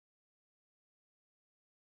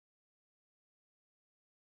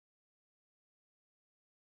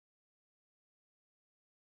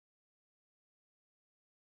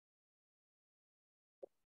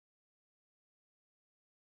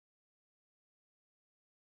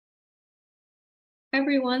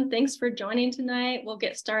Everyone, thanks for joining tonight. We'll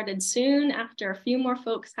get started soon after a few more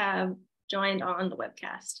folks have joined on the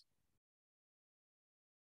webcast.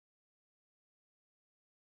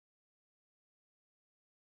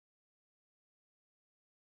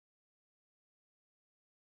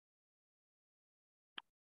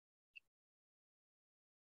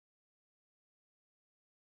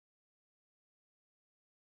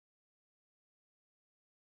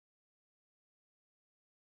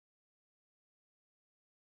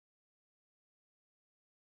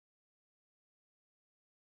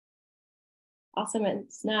 Awesome,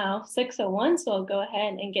 it's now 6:01, so I'll go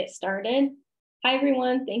ahead and get started. Hi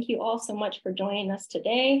everyone, thank you all so much for joining us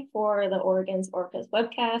today for the Oregon's Orcas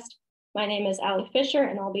webcast. My name is Allie Fisher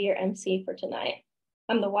and I'll be your MC for tonight.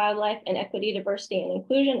 I'm the Wildlife and Equity, Diversity and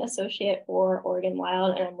Inclusion Associate for Oregon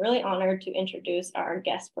Wild, and I'm really honored to introduce our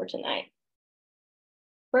guest for tonight.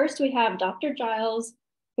 First, we have Dr. Giles,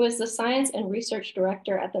 who is the Science and Research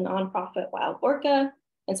Director at the nonprofit Wild Orca,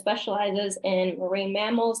 and specializes in marine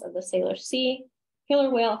mammals of the Salish Sea,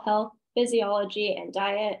 killer whale health, physiology and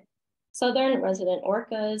diet, southern resident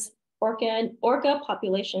orcas, orca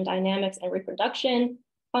population dynamics and reproduction,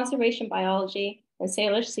 conservation biology, and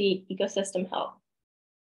Salish Sea ecosystem health.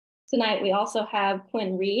 Tonight, we also have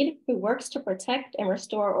Quinn Reed, who works to protect and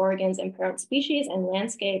restore Oregon's imperiled species and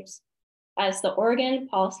landscapes as the Oregon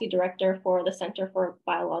Policy Director for the Center for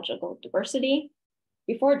Biological Diversity.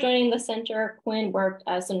 Before joining the center, Quinn worked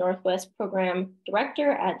as the Northwest Program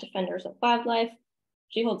Director at Defenders of Wildlife.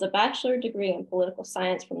 She holds a bachelor's degree in political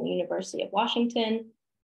science from the University of Washington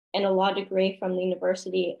and a law degree from the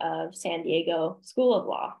University of San Diego School of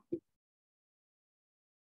Law.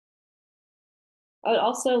 I would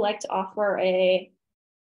also like to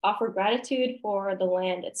offer gratitude for the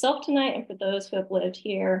land itself tonight and for those who have lived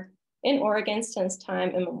here in Oregon since time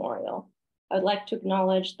immemorial. I would like to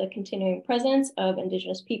acknowledge the continuing presence of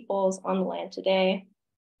Indigenous peoples on the land today.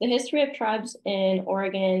 The history of tribes in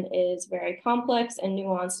Oregon is very complex and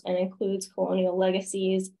nuanced and includes colonial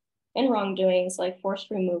legacies and wrongdoings like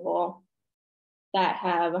forced removal that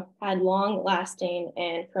have had long-lasting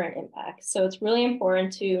and current impacts. So it's really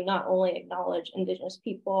important to not only acknowledge Indigenous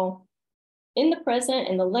people in the present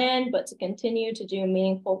and the land, but to continue to do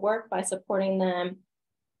meaningful work by supporting them,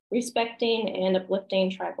 respecting and uplifting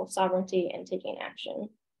tribal sovereignty and taking action.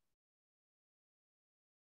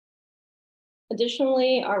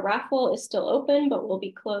 Additionally, our raffle is still open, but will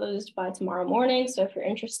be closed by tomorrow morning. So if you're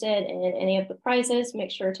interested in any of the prizes,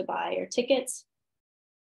 make sure to buy your tickets.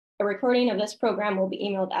 A recording of this program will be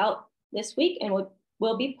emailed out this week and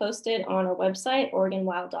will be posted on our website,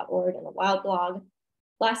 oregonwild.org, and the Wild blog.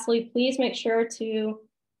 Lastly, please make sure to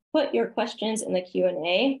put your questions in the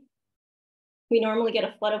Q&A. We normally get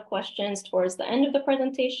a flood of questions towards the end of the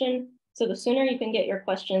presentation, so the sooner you can get your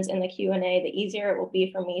questions in the Q&A, the easier it will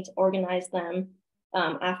be for me to organize them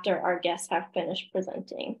after our guests have finished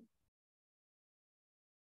presenting.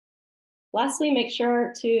 Lastly, make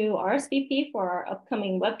sure to RSVP for our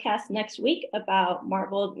upcoming webcast next week about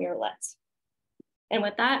marbled murrelets. And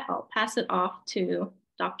with that, I'll pass it off to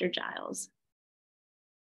Dr. Giles.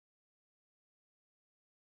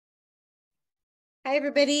 Hi,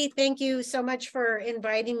 everybody. Thank you so much for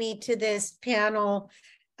inviting me to this panel.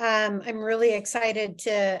 I'm really excited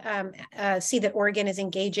to see that Oregon is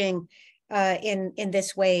engaging in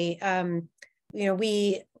this way.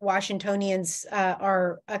 We Washingtonians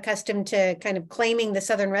are accustomed to kind of claiming the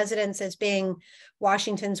Southern residents as being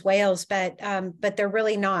Washington's whales, but they're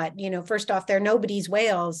really not. First off, they're nobody's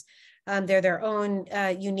whales. They're their own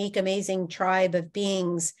unique, amazing tribe of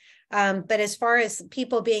beings. But as far as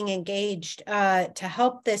people being engaged to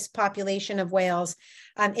help this population of whales,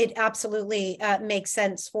 it absolutely makes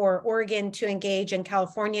sense for Oregon to engage and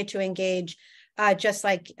California to engage, just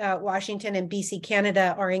like Washington and BC,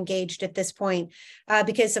 Canada are engaged at this point,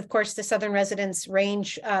 because of course the Southern residents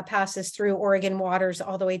range passes through Oregon waters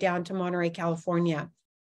all the way down to Monterey, California.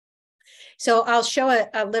 So I'll show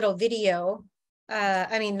a little video,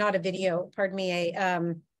 not a video, pardon me,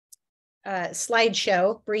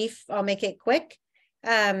 slideshow, brief. I'll make it quick.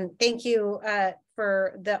 Thank you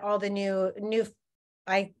for all the new.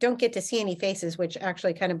 I don't get to see any faces, which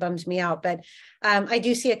actually kind of bums me out, but I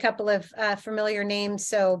do see a couple of familiar names.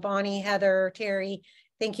 So Bonnie, Heather, Terry,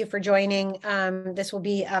 thank you for joining. This will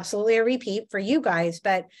be absolutely a repeat for you guys,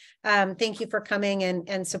 but thank you for coming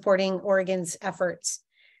and supporting Oregon's efforts.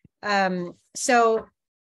 There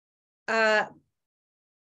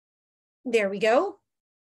we go.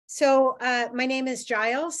 So my name is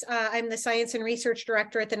Giles. I'm the Science and Research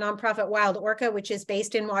Director at the nonprofit Wild Orca, which is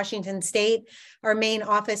based in Washington State. Our main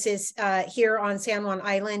office is here on San Juan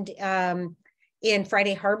Island in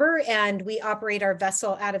Friday Harbor, and we operate our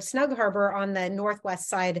vessel out of Snug Harbor on the northwest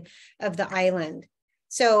side of the island.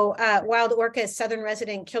 So Wild Orca's Southern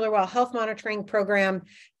Resident Killer Whale Health Monitoring Program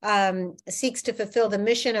seeks to fulfill the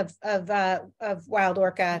mission of Wild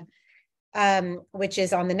Orca, which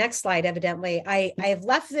is on the next slide, evidently. I have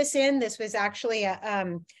left this in. This was actually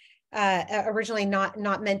originally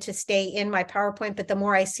not meant to stay in my PowerPoint, but the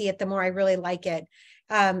more I see it, the more I really like it.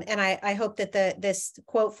 And I hope that this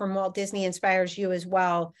quote from Walt Disney inspires you as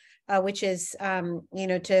well, which is,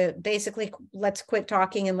 to basically let's quit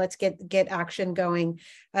talking and let's get action going.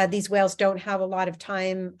 These whales don't have a lot of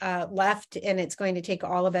time left, and it's going to take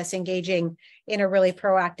all of us engaging in a really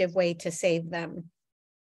proactive way to save them.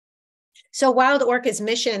 So Wild Orca's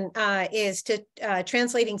mission is to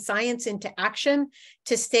translating science into action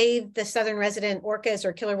to save the southern resident orcas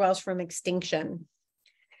or killer whales from extinction.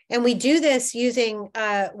 And we do this using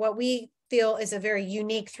what we feel is a very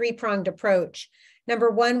unique three-pronged approach.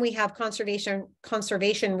 Number one, we have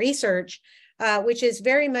conservation research, which is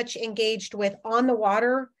very much engaged with on the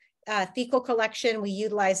water fecal collection. We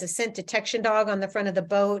utilize a scent detection dog on the front of the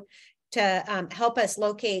boat to help us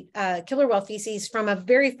locate killer whale feces from a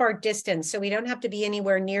very far distance. So we don't have to be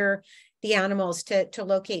anywhere near the animals to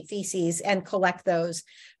locate feces and collect those.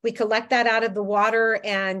 We collect that out of the water,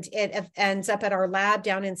 and it ends up at our lab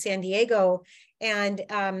down in San Diego. And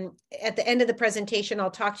at the end of the presentation,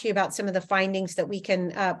 I'll talk to you about some of the findings that we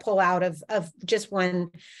can pull out of just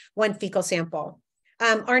one fecal sample.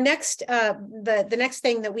 Our next, the next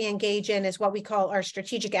thing that we engage in is what we call our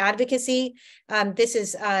strategic advocacy. This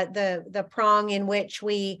is the prong in which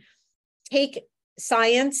we take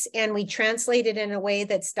science and we translate it in a way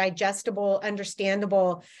that's digestible,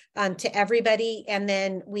 understandable to everybody. And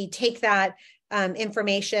then we take that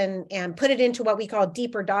information and put it into what we call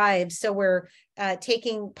deeper dives. So we're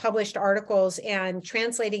taking published articles and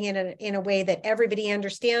translating it in a way that everybody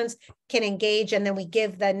understands, can engage, and then we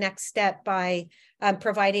give the next step by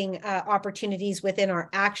providing opportunities within our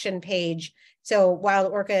action page. So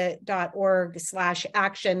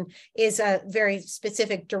wildorca.org/action is a very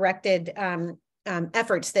specific directed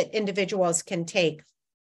efforts that individuals can take.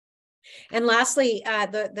 And lastly,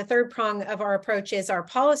 the third prong of our approach is our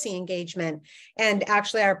policy engagement. And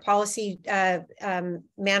actually our policy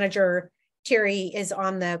manager, Terry, is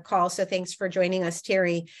on the call. So thanks for joining us,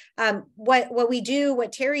 Terry. What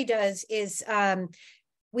Terry does is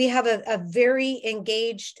we have a very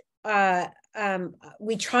engaged,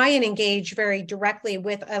 we try and engage very directly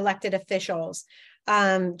with elected officials.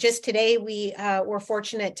 Just today, we were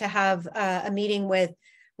fortunate to have a meeting with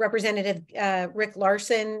Representative Rick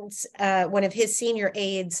Larson's, one of his senior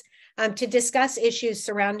aides, to discuss issues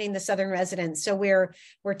surrounding the southern residents. So we're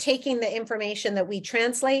taking the information that we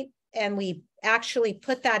translate and we actually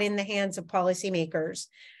put that in the hands of policymakers.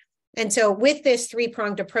 And so with this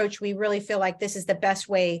three-pronged approach, we really feel like this is the best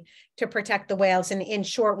way to protect the whales. And in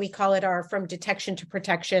short, we call it our from detection to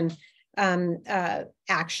protection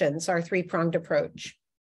actions, our three-pronged approach.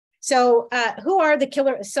 So who are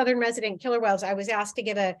the southern resident killer whales? I was asked to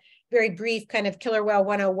give a very brief kind of killer whale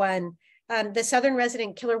 101. The southern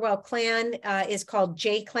resident killer whale clan is called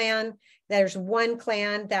J clan. There's one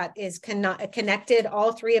clan that is connected.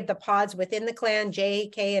 All three of the pods within the clan, J,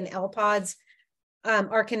 K, and L pods,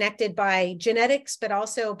 are connected by genetics, but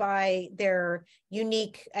also by their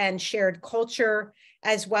unique and shared culture,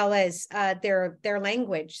 as well as their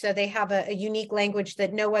language. So they have a unique language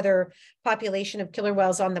that no other population of killer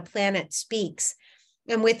whales on the planet speaks.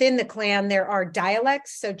 And within the clan, there are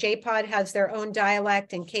dialects. So J-pod has their own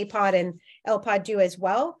dialect, and K-pod and L-pod do as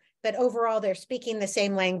well. But overall, they're speaking the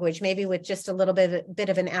same language, maybe with just a little bit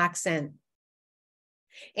of an accent.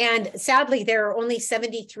 And sadly, there are only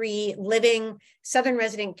 73 living southern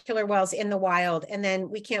resident killer whales in the wild. And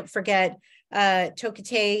then we can't forget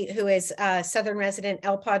Tokite, who is a southern resident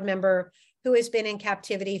L-pod member who has been in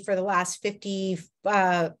captivity for the last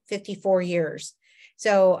 54 years.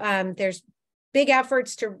 So there's big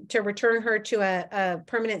efforts to return her to a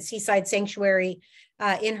permanent seaside sanctuary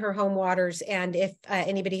in her home waters. And if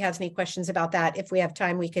anybody has any questions about that, if we have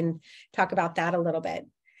time, we can talk about that a little bit.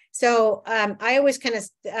 So I always kind of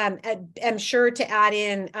am sure to add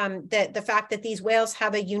in the fact that these whales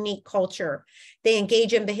have a unique culture. They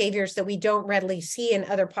engage in behaviors that we don't readily see in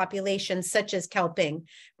other populations, such as kelping,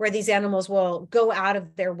 where these animals will go out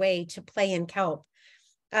of their way to play in kelp.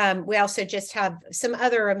 We also just have some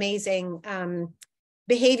other amazing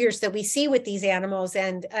behaviors that we see with these animals.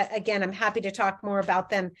 And again, I'm happy to talk more about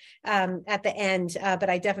them at the end, but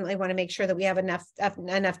I definitely want to make sure that we have enough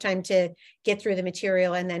time to get through the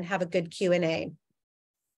material and then have a good Q&A.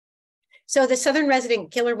 So the southern resident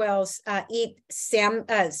killer whales eat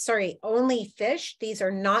only fish. These are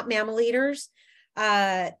not mammal eaters.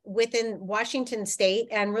 Within Washington state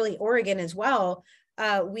and really Oregon as well,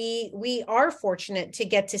 we are fortunate to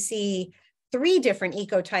get to see 3 different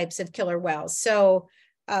ecotypes of killer whales. So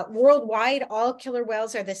worldwide, all killer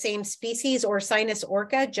whales are the same species, Orcinus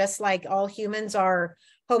orca, just like all humans are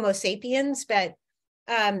Homo sapiens, but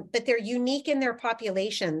they're unique in their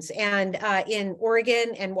populations. And in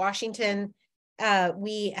Oregon and Washington,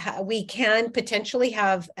 we can potentially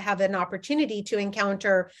have an opportunity to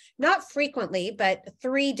encounter, not frequently, but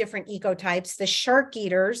 3 different ecotypes. The shark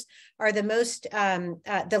eaters are the most,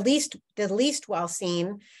 the least well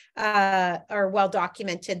seen or well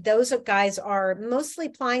documented. Those guys are mostly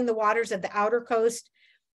plying the waters of the outer coast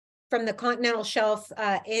from the continental shelf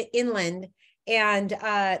inland. And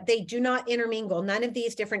they do not intermingle. None of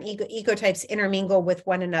these different ecotypes intermingle with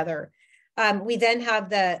one another. We then have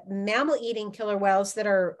the mammal-eating killer whales that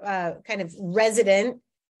are kind of resident,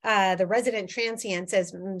 the resident transients,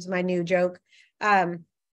 as is my new joke.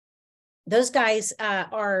 Those guys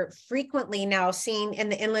are frequently now seen in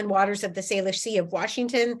the inland waters of the Salish Sea of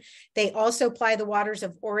Washington. They also ply the waters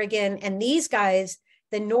of Oregon. And these guys,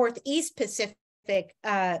 the Northeast Pacific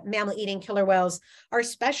mammal-eating killer whales, are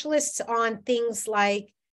specialists on things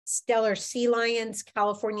like stellar sea lions,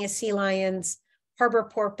 California sea lions, harbor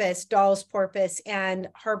porpoise, Dall's porpoise, and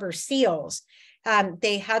harbor seals.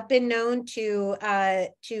 They have been known to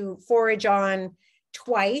forage on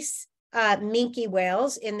twice minke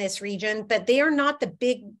whales in this region, but they are not the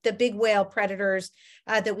big whale predators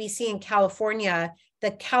that we see in California.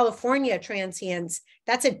 The California transients,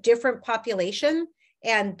 that's a different population.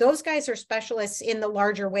 And those guys are specialists in the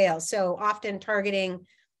larger whales, so often targeting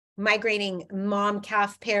migrating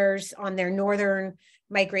mom-calf pairs on their northern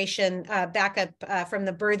migration back up from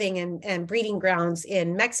the birthing and breeding grounds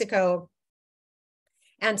in Mexico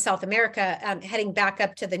and South America, heading back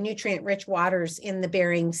up to the nutrient-rich waters in the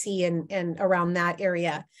Bering Sea and around that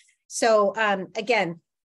area. So again,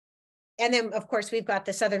 and then of course we've got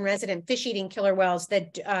the southern resident fish-eating killer whales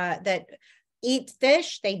that eat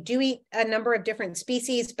fish. They do eat a number of different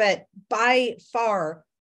species, but by far,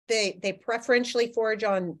 they preferentially forage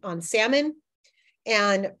on salmon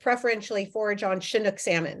and preferentially forage on Chinook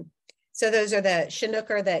salmon. So those are the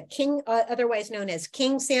Chinook, are the king, otherwise known as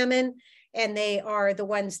king salmon, and they are the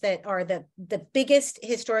ones that are the biggest.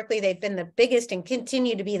 Historically, they've been the biggest and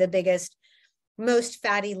continue to be the biggest, most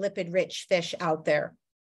fatty, lipid-rich fish out there.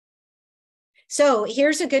 So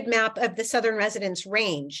here's a good map of the southern residence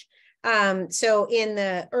range. So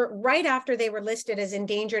right after they were listed as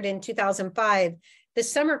endangered in 2005, the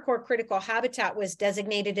summer core critical habitat was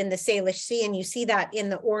designated in the Salish Sea, and you see that in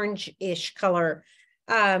the orange-ish color.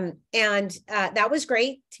 That was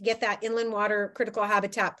great to get that inland water critical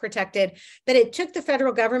habitat protected, but it took the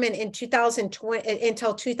federal government in 2020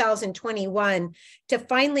 until 2021 to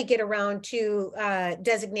finally get around to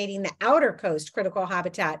designating the outer coast critical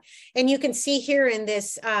habitat. And you can see here in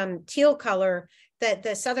this teal color that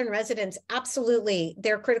the southern residents, absolutely,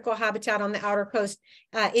 their critical habitat on the outer coast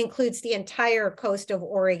includes the entire coast of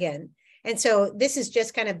Oregon. And so this is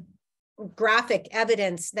just kind of graphic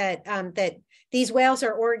evidence that, that these whales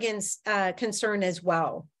are Oregon's concern as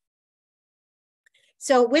well.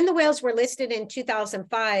 So when the whales were listed in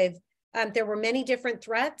 2005, there were many different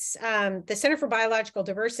threats. The Center for Biological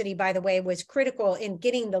Diversity, by the way, was critical in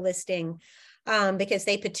getting the listing because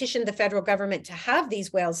they petitioned the federal government to have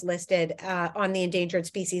these whales listed on the endangered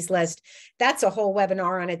species list. That's a whole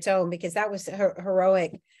webinar on its own, because that was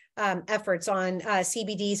heroic efforts on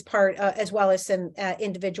CBD's part, as well as some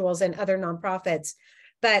individuals and other nonprofits.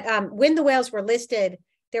 But when the whales were listed,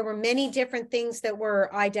 there were many different things that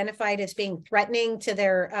were identified as being threatening to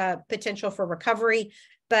their potential for recovery.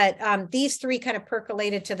 But these 3 kind of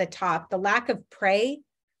percolated to the top: the lack of prey,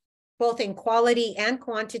 both in quality and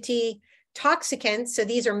quantity; toxicants, so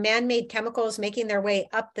these are man-made chemicals making their way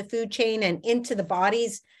up the food chain and into the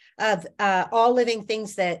bodies of all living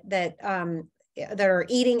things that are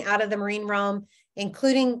eating out of the marine realm,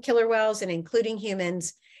 including killer whales and including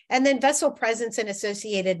humans; and then vessel presence and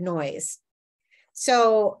associated noise.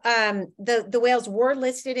 So the whales were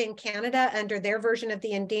listed in Canada under their version of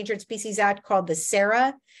the Endangered Species Act called the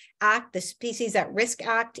SARA Act, the Species at Risk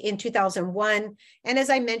Act, in 2001. And as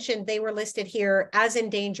I mentioned, they were listed here as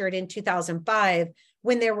endangered in 2005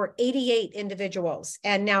 when there were 88 individuals.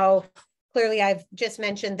 And now clearly I've just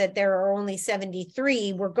mentioned that there are only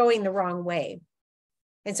 73. We're going the wrong way.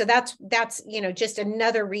 And so that's just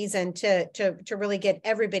another reason to really get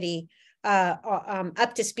everybody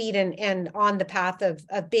up to speed and on the path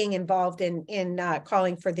of being involved in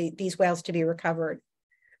calling for these whales to be recovered.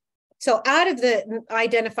 So out of the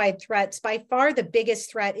identified threats, by far the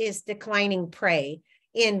biggest threat is declining prey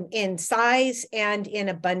in size and in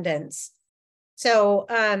abundance. So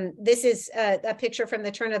this is a picture from the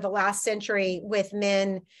turn of the last century with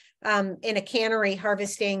men in a cannery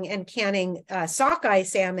harvesting and canning sockeye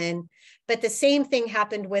salmon. But the same thing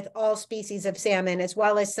happened with all species of salmon, as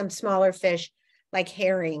well as some smaller fish like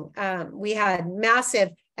herring. We had massive,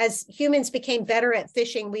 as humans became better at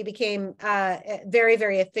fishing, we became very,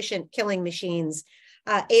 very efficient killing machines,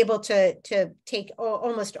 able to take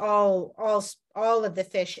almost all of the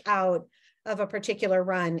fish out of a particular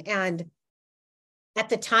run. And at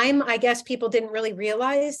the time, I guess people didn't really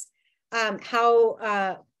realize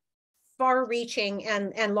how far-reaching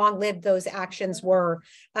and long-lived those actions were,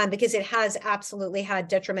 because it has absolutely had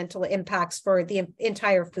detrimental impacts for the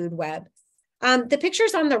entire food web. The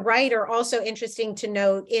pictures on the right are also interesting to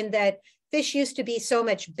note in that fish used to be so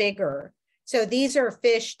much bigger. So these are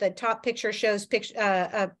fish. The top picture shows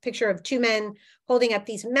a picture of two men holding up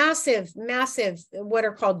these massive, what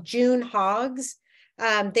are called June hogs.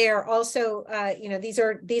 They are also,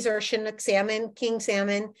 these are Chinook salmon, king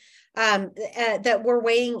salmon, that were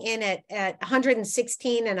weighing in at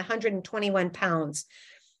 116 and 121 pounds.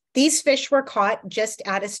 These fish were caught just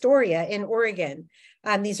at Astoria in Oregon.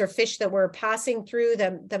 These are fish that were passing through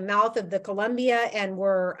the mouth of the Columbia and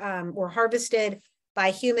were harvested by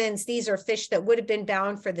humans. These are fish that would have been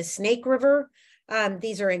bound for the Snake River.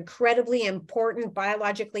 These are incredibly important,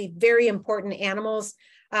 biologically very important animals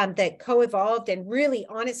that co-evolved. And really,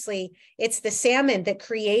 honestly, it's the salmon that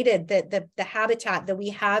created the habitat that we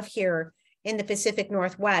have here in the Pacific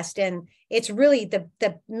Northwest. And it's really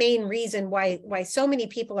the main reason why so many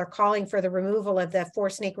people are calling for the removal of the 4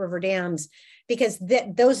 Snake River dams, because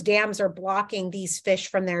those dams are blocking these fish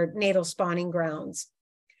from their natal spawning grounds.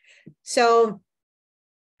 So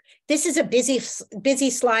this is a busy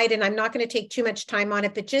slide, and I'm not going to take too much time on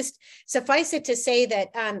it, but just suffice it to say that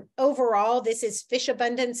overall, this is fish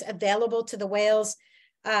abundance available to the whales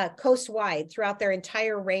coast-wide throughout their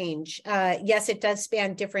entire range. Yes, it does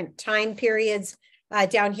span different time periods.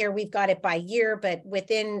 Down here, we've got it by year, but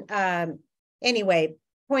within, anyway,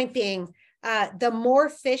 point being, the more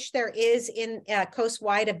fish there is in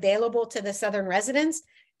coast-wide available to the southern residents,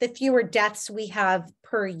 the fewer deaths we have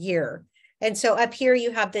per year. And so up here, you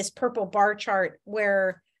have this purple bar chart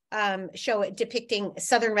where show it depicting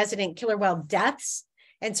southern resident killer whale deaths.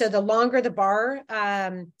 And so the longer the bar,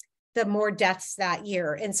 the more deaths that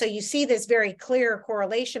year. And so you see this very clear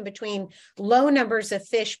correlation between low numbers of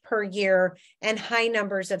fish per year and high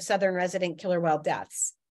numbers of southern resident killer whale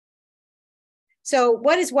deaths. So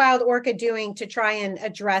what is Wild Orca doing to try and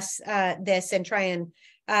address this and try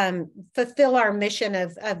and fulfill our mission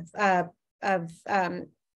of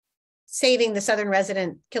saving the southern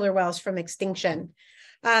resident killer whales from extinction?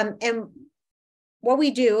 And what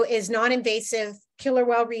we do is non-invasive killer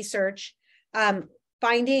whale research,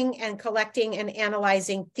 finding and collecting and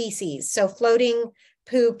analyzing feces. So floating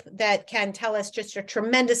poop that can tell us just a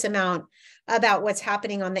tremendous amount about what's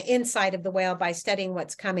happening on the inside of the whale by studying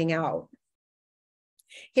what's coming out.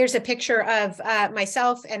 Here's a picture of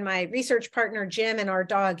myself and my research partner, Jim, and our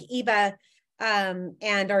dog, Eva,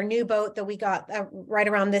 and our new boat that we got right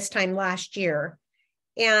around this time last year.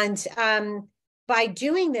 And by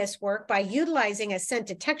doing this work, by utilizing a scent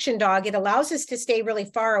detection dog, it allows us to stay really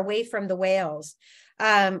far away from the whales.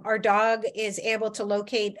 Our dog is able to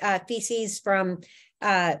locate feces from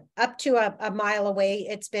up to a mile away.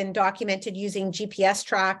 It's been documented using GPS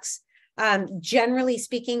tracks. Generally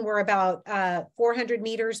speaking, we're about 400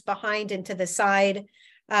 meters behind and to the side,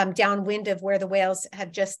 downwind of where the whales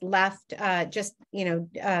have just left,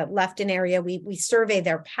 left an area. We survey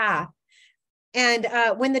their path. And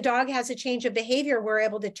when the dog has a change of behavior, we're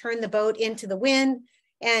able to turn the boat into the wind.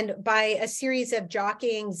 And by a series of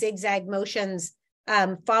jockeying zigzag motions,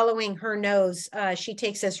 following her nose, she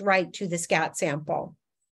takes us right to the scat sample.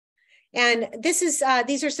 And this is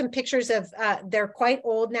these are some pictures of, they're quite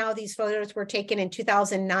old now. These photos were taken in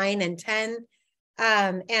 2009 and 10.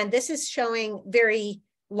 And this is showing very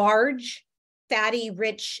large, fatty,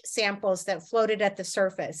 rich samples that floated at the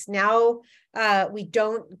surface. Now we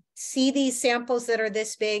don't see these samples that are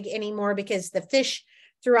this big anymore because the fish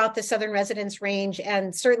throughout the southern residence range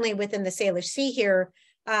and certainly within the Salish Sea here,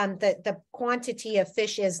 the quantity of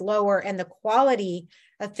fish is lower and the quality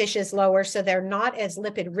of fish is lower, so they're not as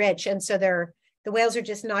lipid rich, and so the whales are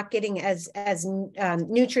just not getting as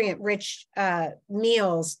nutrient rich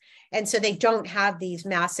meals, and so they don't have these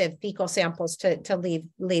massive fecal samples to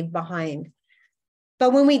leave behind.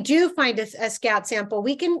 But when we do find a scat sample,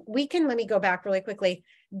 we can let me go back really quickly.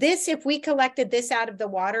 This, if we collected this out of the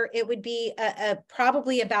water, it would be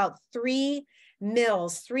probably about 3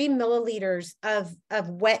 milliliters of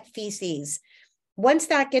wet feces. Once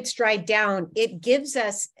that gets dried down, it gives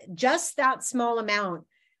us just that small amount,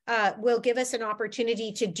 will give us an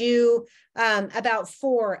opportunity to do about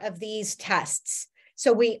 4 of these tests.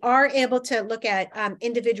 So we are able to look at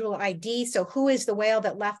individual ID. So who is the whale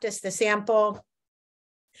that left us the sample?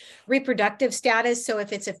 Reproductive status. So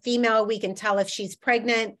if it's a female, we can tell if she's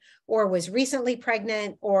pregnant or was recently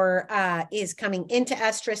pregnant or is coming into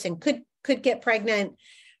estrus and could get pregnant.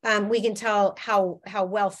 We can tell how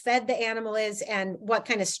well fed the animal is and what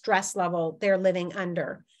kind of stress level they're living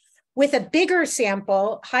under. With a bigger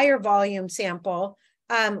sample, higher volume sample,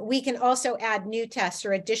 we can also add new tests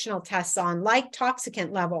or additional tests on, like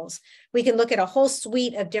toxicant levels. We can look at a whole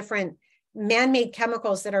suite of different man-made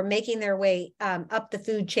chemicals that are making their way up the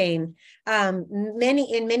food chain. In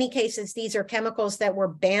many cases, these are chemicals that were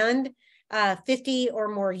banned 50 or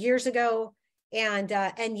more years ago,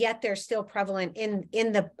 and yet they're still prevalent in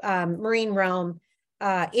the marine realm,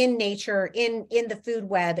 in nature, in the food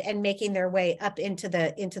web, and making their way up into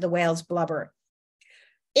the whale's blubber.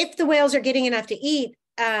 If the whales are getting enough to eat,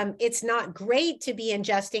 it's not great to be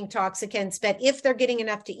ingesting toxicants, but if they're getting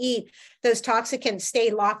enough to eat, those toxicants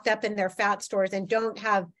stay locked up in their fat stores and don't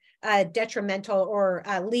have detrimental or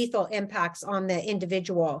lethal impacts on the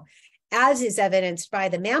individual, as is evidenced by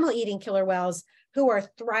the mammal-eating killer whales who are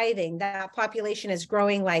thriving. That population is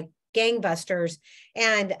growing like gangbusters,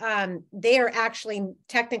 and they are actually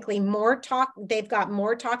technically they've got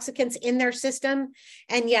more toxicants in their system,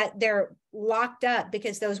 and yet they're locked up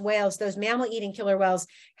because those whales, those mammal-eating killer whales,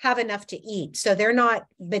 have enough to eat. So they're not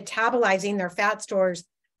metabolizing their fat stores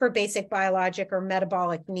for basic biologic or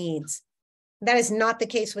metabolic needs. That is not the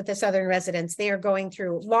case with the southern residents. They are going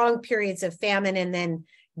through long periods of famine and then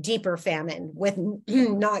deeper famine with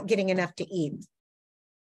not getting enough to eat.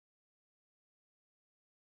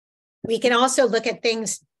 We can also look at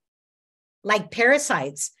things like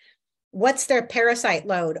parasites. What's their parasite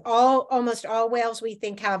load? Almost all whales, we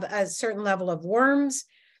think, have a certain level of worms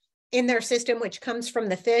in their system, which comes from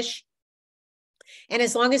the fish. And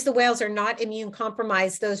as long as the whales are not immune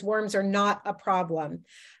compromised, those worms are not a problem.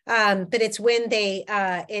 But it's when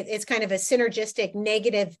it's kind of a synergistic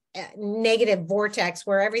negative vortex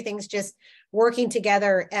where everything's just working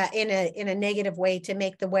together in a negative way to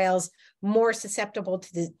make the whales more susceptible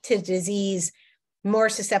to disease, more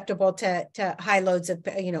susceptible to high loads of,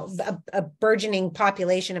 a burgeoning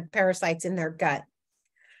population of parasites in their gut.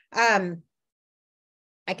 I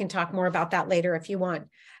can talk more about that later if you want.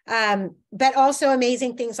 But also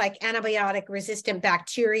amazing things like antibiotic resistant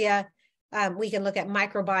bacteria. We can look at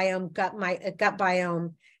microbiome, gut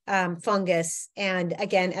biome, fungus, and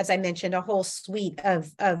again, as I mentioned, a whole suite of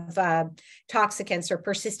toxicants or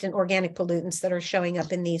persistent organic pollutants that are showing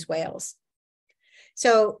up in these whales.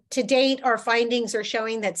 So to date, our findings are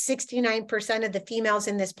showing that 69% of the females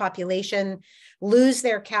in this population lose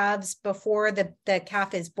their calves before the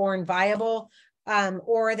calf is born viable,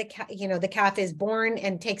 or the calf is born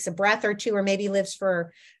and takes a breath or two, or maybe lives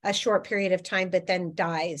for a short period of time, but then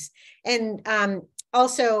dies. And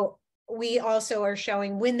we also are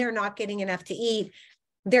showing when they're not getting enough to eat,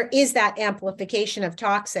 there is that amplification of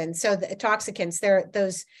toxins. So the toxicants,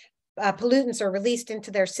 those pollutants are released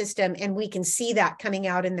into their system, and we can see that coming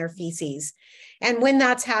out in their feces. And when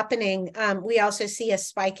that's happening, we also see a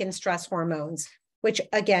spike in stress hormones, which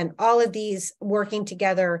again, all of these working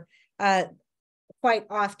together quite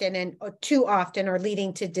often and too often are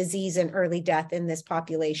leading to disease and early death in this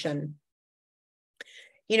population.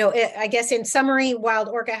 I guess in summary, wild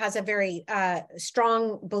orca has a very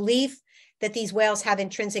strong belief that these whales have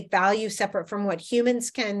intrinsic value separate from what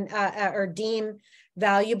humans can or deem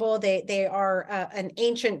valuable. They are an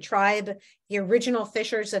ancient tribe, the original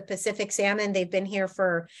fishers of Pacific salmon. They've been here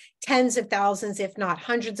for tens of thousands, if not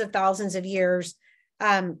hundreds of thousands of years,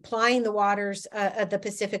 plying the waters of the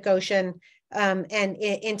Pacific Ocean, and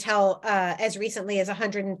until as recently as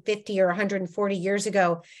 150 or 140 years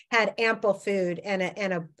ago, had ample food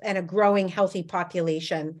and a growing healthy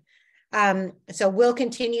population. So we'll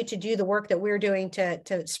continue to do the work that we're doing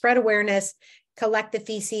to spread awareness, collect the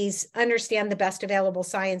feces, understand the best available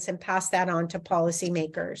science, and pass that on to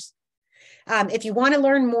policymakers. If you want to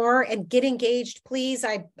learn more and get engaged, please,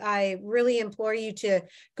 I really implore you to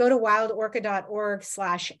go to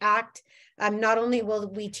wildorca.org/act. Not only will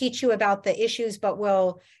we teach you about the issues, but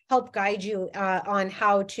we'll help guide you on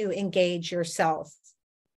how to engage yourself.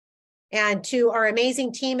 And to our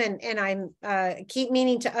amazing team, and I'm keep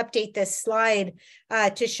meaning to update this slide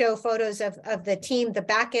to show photos of the team, the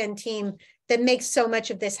back end team that makes so much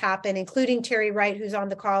of this happen, including Terry Wright, who's on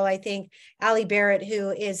the call, I think, Allie Barrett,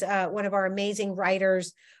 who is one of our amazing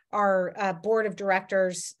writers, our board of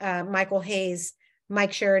directors, Michael Hayes,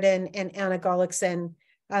 Mike Sheridan, and Anna Gullickson.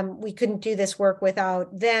 We couldn't do this work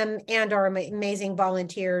without them and our amazing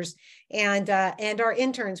volunteers and our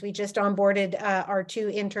interns. We just onboarded our 2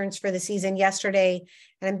 interns for the season yesterday,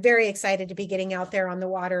 and I'm very excited to be getting out there on the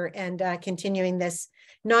water and continuing this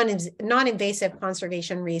non-invasive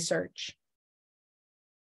conservation research.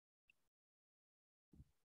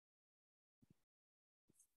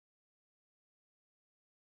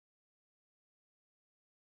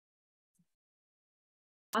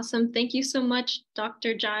 Awesome. Thank you so much,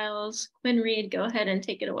 Dr. Giles. Quinn Reed, go ahead and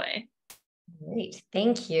take it away. Great.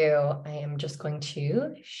 Thank you. I am just going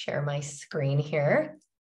to share my screen here.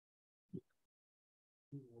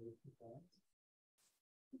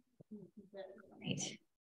 Right.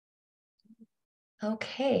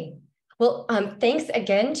 Okay. Well, thanks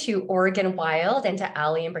again to Oregon Wild and to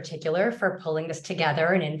Allie in particular for pulling this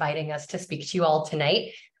together and inviting us to speak to you all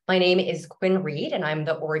tonight. My name is Quinn Reed, and I'm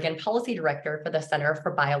the Oregon Policy Director for the Center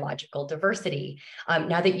for Biological Diversity.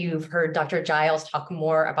 Now that you've heard Dr. Giles talk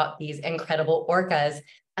more about these incredible orcas,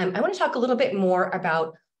 I want to talk a little bit more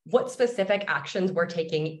about what specific actions we're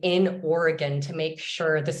taking in Oregon to make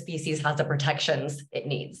sure the species has the protections it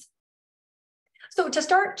needs. So to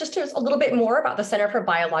start, just a little bit more about the Center for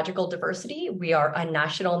Biological Diversity. We are a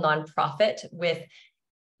national nonprofit with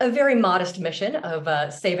a very modest mission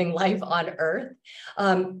of saving life on Earth.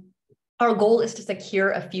 Our goal is to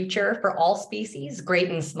secure a future for all species, great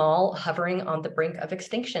and small, hovering on the brink of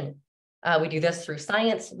extinction. We do this through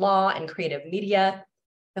science, law, and creative media.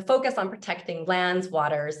 The focus on protecting lands,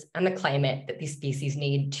 waters, and the climate that these species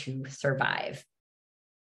need to survive.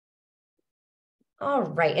 All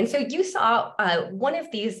right, and so you saw one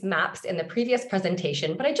of these maps in the previous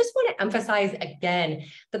presentation, but I just want to emphasize again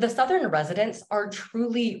that the southern residents are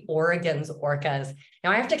truly Oregon's orcas.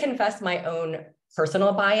 Now I have to confess my own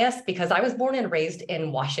personal bias because I was born and raised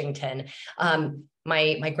in Washington.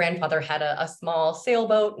 My grandfather had a small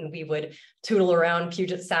sailboat and we would tootle around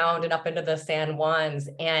Puget Sound and up into the San Juans,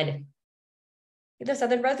 and the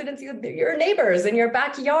southern residents, your neighbors in your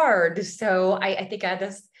backyard. So I think I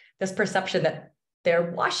had this perception that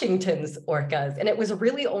they're Washington's orcas. And it was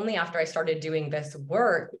really only after I started doing this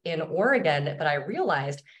work in Oregon that I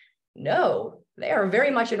realized, no, they are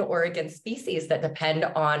very much an Oregon species that depend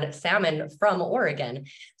on salmon from Oregon.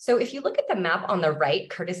 So if you look at the map on the right,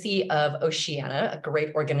 courtesy of Oceana, a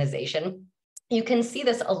great organization, you can see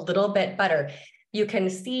this a little bit better. You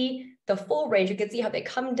can see the full range. You can see how they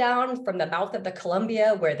come down from the mouth of the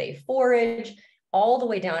Columbia where they forage all the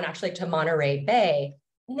way down actually to Monterey Bay.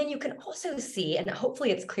 And then you can also see, and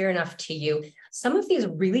hopefully it's clear enough to you, some of these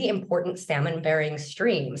really important salmon-bearing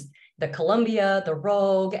streams. The Columbia, the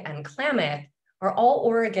Rogue, and Klamath are all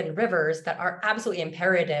Oregon rivers that are absolutely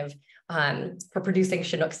imperative for producing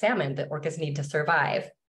Chinook salmon that orcas need to survive.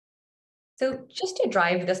 So just to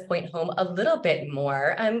drive this point home a little bit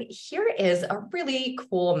more, here is a really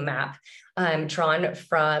cool map drawn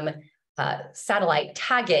from satellite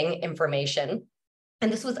tagging information.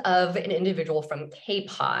 And this was of an individual from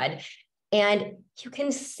K-Pod. And you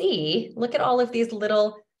can see, look at all of these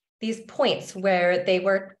points where they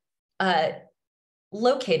were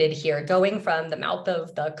located here, going from the mouth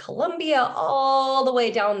of the Columbia all the way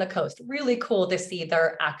down the coast. Really cool to see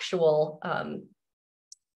their actual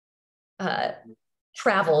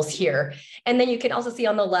travels here. And then you can also see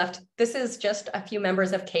on the left, this is just a few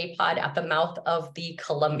members of K-Pod at the mouth of the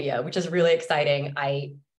Columbia, which is really exciting.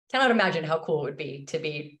 I cannot imagine how cool it would be to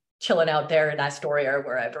be chilling out there in Astoria or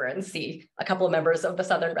wherever and see a couple of members of the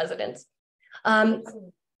southern residents.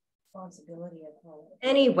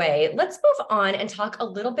 Anyway, let's move on and talk a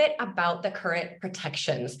little bit about the current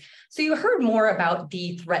protections. So you heard more about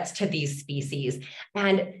the threats to these species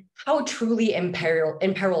and how truly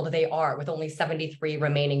imperiled they are with only 73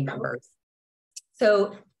 remaining members.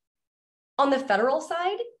 So on the federal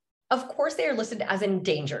side, of course, they are listed as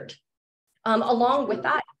endangered. Along with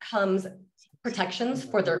that comes protections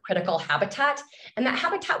for their critical habitat. And that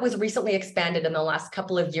habitat was recently expanded in the last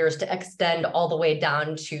couple of years to extend all the way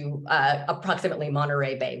down to approximately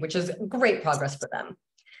Monterey Bay, which is great progress for them.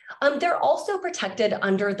 They're also protected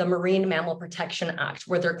under the Marine Mammal Protection Act,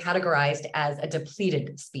 where they're categorized as a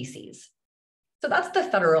depleted species. So that's the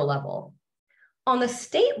federal level. On the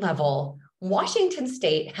state level, Washington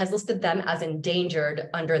State has listed them as endangered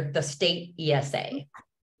under the state ESA.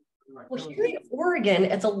 Well, here in Oregon,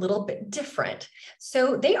 it's a little bit different.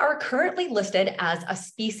 So they are currently listed as a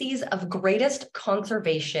species of greatest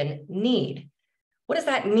conservation need. What does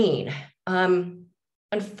that mean?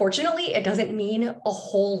 Unfortunately, it doesn't mean a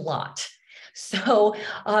whole lot. So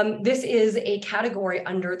this is a category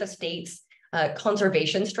under the state's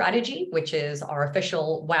conservation strategy, which is our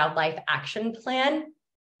official wildlife action plan.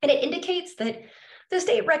 And it indicates that the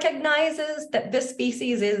state recognizes that this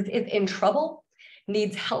species is in trouble,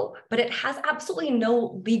 needs help, but it has absolutely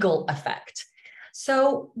no legal effect.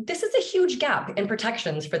 So this is a huge gap in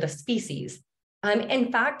protections for the species.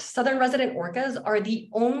 In fact, southern resident orcas are the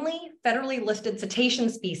only federally listed cetacean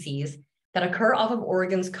species that occur off of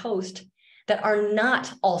Oregon's coast that are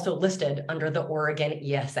not also listed under the Oregon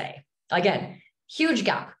ESA. Again, huge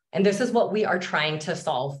gap. And this is what we are trying to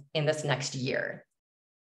solve in this next year.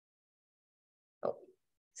 Oh,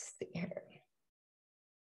 let's see here.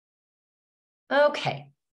 Okay,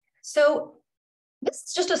 so this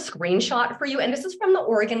is just a screenshot for you, and this is from the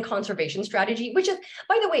Oregon Conservation Strategy, which is,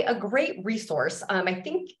 by the way, a great resource. I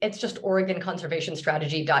think it's just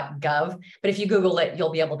oregonconservationstrategy.gov, but if you Google it,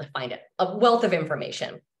 you'll be able to find it. A wealth of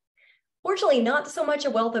information. Fortunately, not so much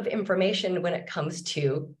a wealth of information when it comes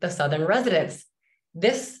to the southern residents.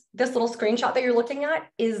 This little screenshot that you're looking at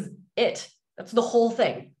is it. That's the whole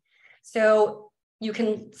thing. So you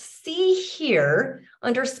can see here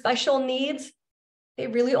under special needs, they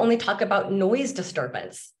really only talk about noise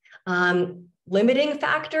disturbance. Limiting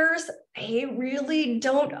factors, they really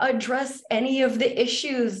don't address any of the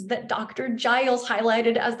issues that Dr. Giles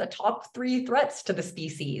highlighted as the top 3 threats to the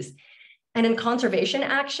species. And in conservation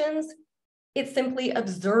actions, it's simply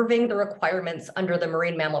observing the requirements under the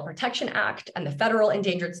Marine Mammal Protection Act and the Federal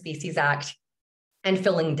Endangered Species Act and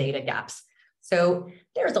filling data gaps. So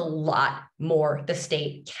there's a lot more the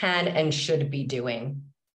state can and should be doing.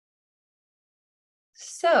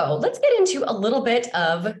 So let's get into a little bit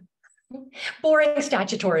of boring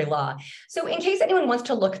statutory law. So in case anyone wants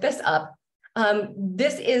to look this up,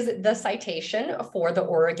 this is the citation for the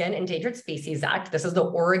Oregon Endangered Species Act. This is the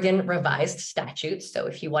Oregon Revised Statutes. So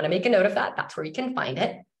if you want to make a note of that, that's where you can find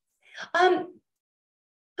it.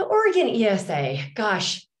 The Oregon ESA,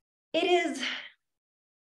 gosh, it is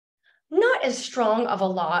not as strong of a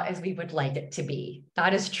law as we would like it to be.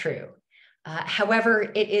 That is true. However,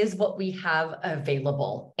 it is what we have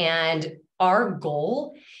available. And our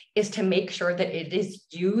goal is to make sure that it is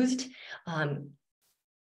used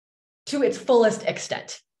to its fullest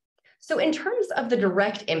extent. So in terms of the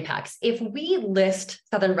direct impacts, if we list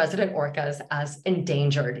southern resident orcas as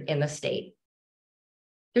endangered in the state,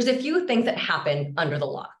 there's a few things that happen under the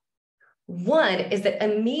law. One is that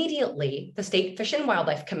immediately the State Fish and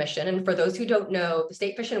Wildlife Commission, and for those who don't know, the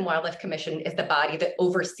State Fish and Wildlife Commission is the body that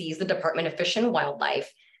oversees the Department of Fish and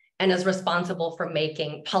Wildlife and is responsible for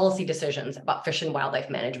making policy decisions about fish and wildlife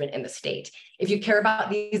management in the state. If you care about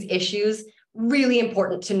these issues, really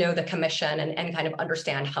important to know the commission and kind of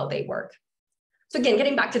understand how they work. So again,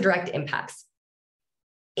 getting back to direct impacts.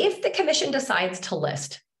 If the commission decides to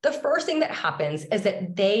list, the first thing that happens is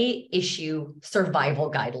that they issue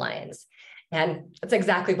survival guidelines. And that's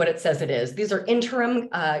exactly what it says it is. These are interim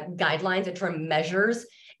guidelines, interim measures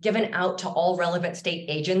given out to all relevant state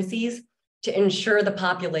agencies to ensure the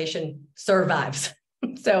population survives.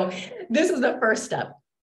 So this is the first step.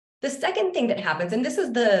 The second thing that happens, and this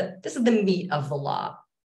is the meat of the law,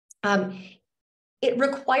 it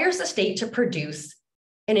requires the state to produce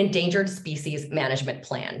an endangered species management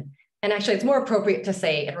plan. And actually, it's more appropriate to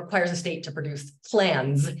say it requires the state to produce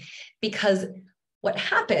plans, because what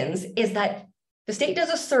happens is that the state does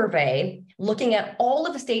a survey looking at all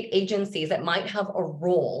of the state agencies that might have a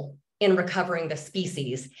role in recovering the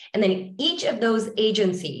species. And then each of those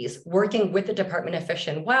agencies working with the Department of Fish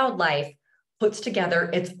and Wildlife puts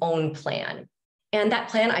together its own plan. And that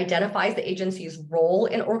plan identifies the agency's role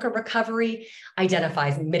in orca recovery,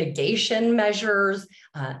 identifies mitigation measures,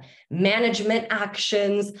 management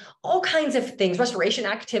actions, all kinds of things, restoration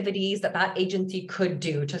activities that that agency could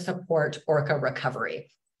do to support orca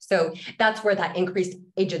recovery. So that's where that increased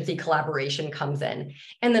agency collaboration comes in.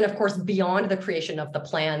 And then, of course, beyond the creation of the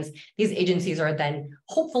plans, these agencies are then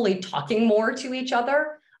hopefully talking more to each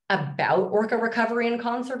other about orca recovery and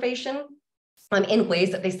conservation in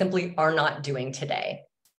ways that they simply are not doing today.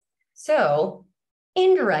 So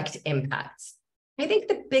indirect impacts. I think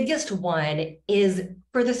the biggest one is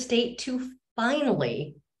for the state to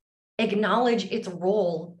finally acknowledge its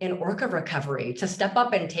role in orca recovery, to step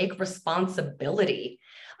up and take responsibility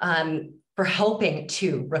for helping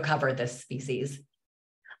to recover this species.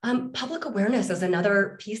 Public awareness is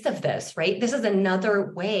another piece of this, right? This is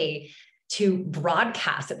another way to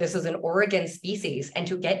broadcast that this is an Oregon species and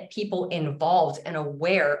to get people involved and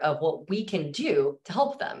aware of what we can do to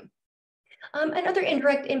help them. Another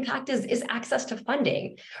indirect impact is access to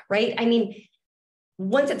funding, right? I mean,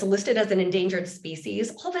 once it's listed as an endangered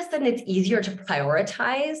species, all of a sudden it's easier to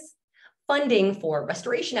prioritize funding for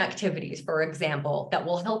restoration activities, for example, that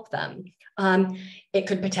will help them. It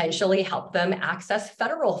could potentially help them access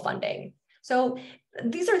federal funding. So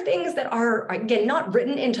these are things that are, again, not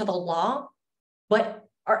written into the law, but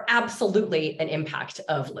are absolutely an impact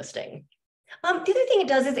of listing. The other thing it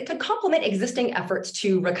does is it could complement existing efforts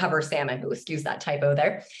to recover salmon. Ooh, excuse that typo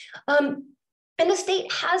there. And the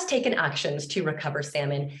state has taken actions to recover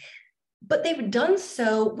salmon, but they've done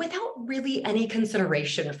so without really any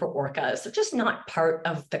consideration for orcas. So just not part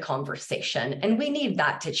of the conversation. And we need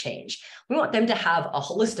that to change. We want them to have a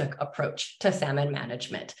holistic approach to salmon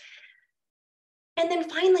management. And then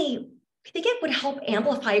finally, I think it would help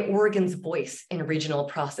amplify Oregon's voice in regional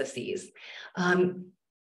processes.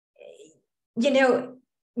 You know,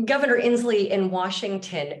 Governor Inslee in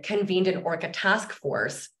Washington convened an Orca task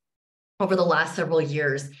force over the last several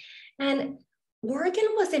years, and Oregon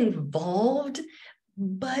was involved,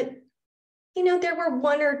 but you know, there were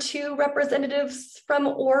 1 or 2 representatives from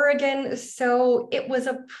Oregon, so it was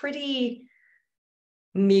a pretty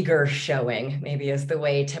meager showing, maybe is the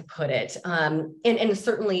way to put it. And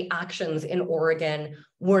certainly actions in Oregon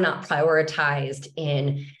were not prioritized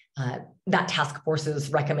in that task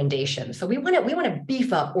force's recommendation. So we want to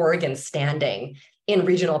beef up Oregon's standing in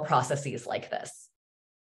regional processes like this.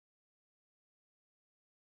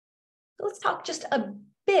 So let's talk just a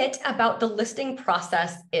bit about the listing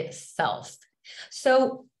process itself.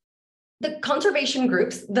 So the conservation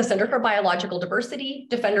groups, the Center for Biological Diversity,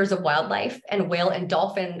 Defenders of Wildlife, and Whale and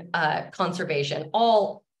Dolphin Conservation,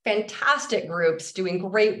 all fantastic groups doing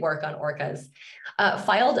great work on orcas,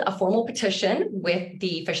 filed a formal petition with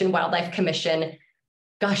the Fish and Wildlife Commission,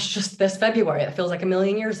 gosh, just this February. It feels like a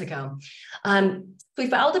million years ago. We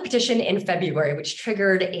filed a petition in February, which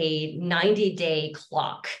triggered a 90-day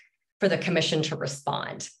clock for the commission to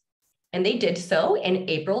respond. And they did so in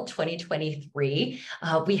April 2023.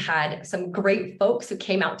 We had some great folks who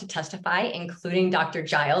came out to testify, including Dr.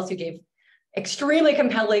 Giles, who gave extremely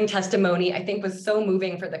compelling testimony, I think was so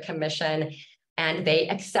moving for the commission, and they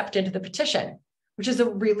accepted the petition, which is a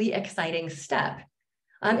really exciting step.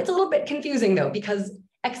 It's a little bit confusing though, because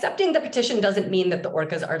accepting the petition doesn't mean that the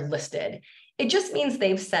orcas are listed. It just means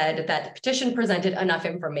they've said that the petition presented enough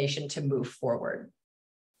information to move forward.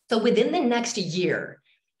 So within the next year,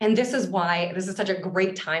 and this is why this is such a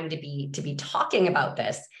great time to be talking about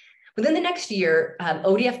this. Within the next year,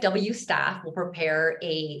 ODFW staff will prepare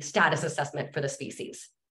a status assessment for the species.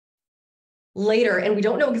 Later, and we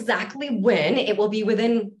don't know exactly when, it will be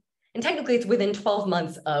within, and technically it's within 12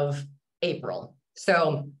 months of April.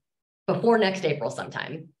 So before next April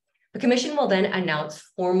sometime, the commission will then announce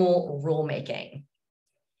formal rulemaking.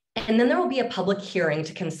 And then there will be a public hearing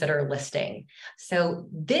to consider listing. So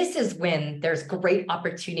this is when there's great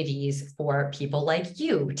opportunities for people like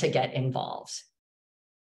you to get involved.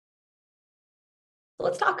 So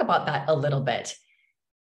let's talk about that a little bit.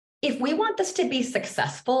 If we want this to be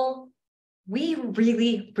successful, we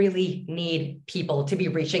really, really need people to be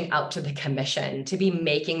reaching out to the commission, to be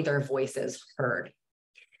making their voices heard.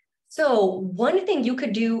 So one thing you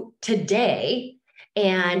could do today,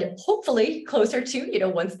 and hopefully closer to,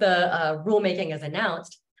 once the rulemaking is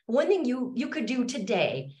announced, one thing you could do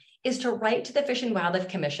today is to write to the Fish and Wildlife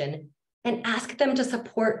Commission and ask them to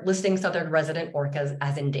support listing southern resident orcas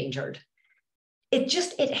as endangered.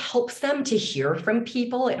 It helps them to hear from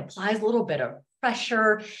people. It applies a little bit of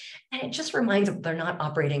pressure, and it just reminds them they're not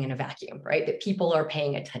operating in a vacuum, right? That people are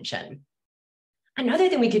paying attention. Another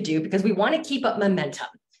thing we could do, because we want to keep up momentum,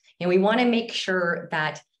 and we want to make sure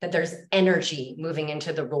that there's energy moving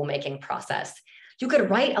into the rulemaking process. You could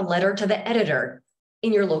write a letter to the editor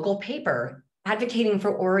in your local paper advocating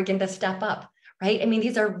for Oregon to step up, right? I mean,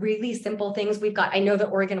 these are really simple things we've got. I know that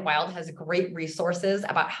Oregon Wild has great resources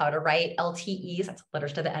about how to write LTEs, that's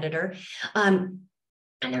letters to the editor. And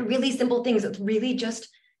they're really simple things. It's really just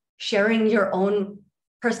sharing your own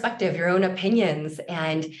perspective, your own opinions,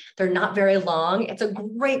 and they're not very long. It's a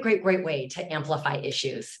great, great, great way to amplify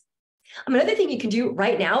issues. Another thing you can do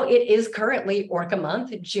right now, it is currently Orca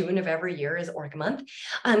Month. June of every year is Orca Month.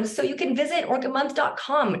 So you can visit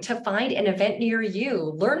orcamonth.com to find an event near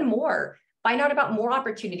you, learn more, find out about more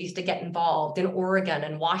opportunities to get involved in Oregon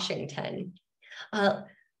and Washington.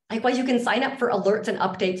 Likewise, you can sign up for alerts and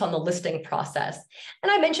updates on the listing process.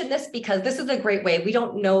 And I mentioned this because this is a great way. We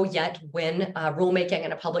don't know yet when rulemaking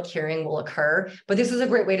and a public hearing will occur, but this is a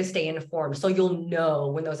great way to stay informed so you'll know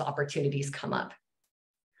when those opportunities come up.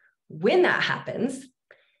 When that happens,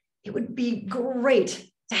 it would be great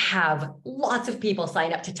to have lots of people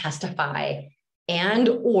sign up to testify and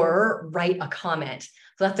or write a comment.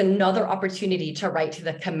 So that's another opportunity to write to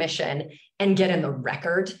the commission and get in the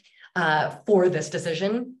record for this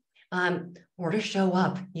decision. Or to show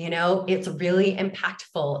up. It's really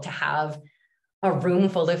impactful to have a room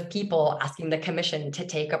full of people asking the commission to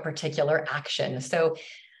take a particular action. So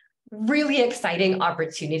really exciting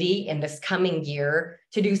opportunity in this coming year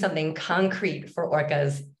to do something concrete for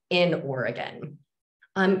orcas in Oregon.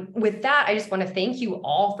 With that, I just want to thank you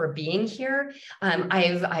all for being here.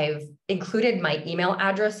 I've included my email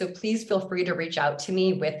address, so please feel free to reach out to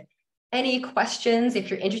me with any questions. If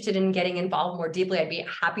you're interested in getting involved more deeply, I'd be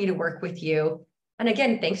happy to work with you. And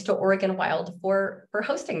again, thanks to Oregon Wild for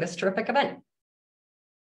hosting this terrific event.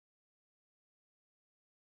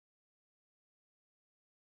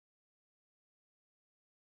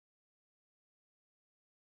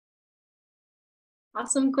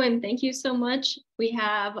 Awesome, Quinn. Thank you so much. We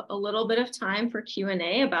have a little bit of time for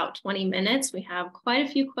Q&A, about 20 minutes. We have quite a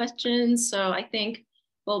few questions, so I think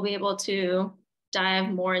we'll be able to dive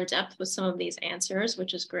more in depth with some of these answers,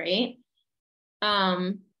 which is great.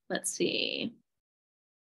 Let's see.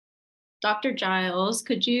 Dr. Giles,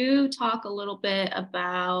 could you talk a little bit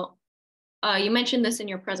about, you mentioned this in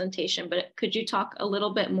your presentation, but could you talk a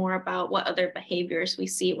little bit more about what other behaviors we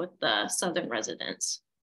see with the southern residents?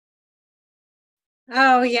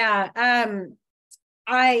 Oh yeah.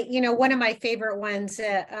 One of my favorite ones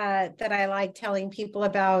that I like telling people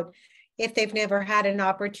about, if they've never had an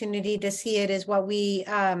opportunity to see it, is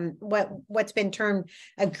what's been termed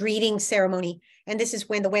a greeting ceremony. And this is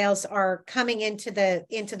when the whales are coming into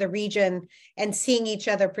the region and seeing each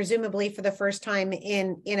other, presumably for the first time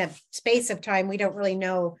in a space of time. We don't really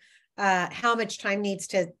know how much time needs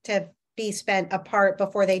to be spent apart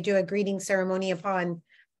before they do a greeting ceremony upon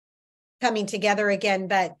coming together again,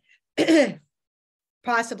 but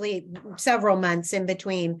possibly several months in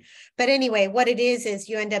between. But anyway, what it is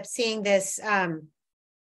you end up seeing this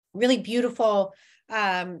really beautiful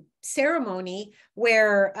ceremony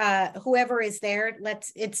where whoever is there,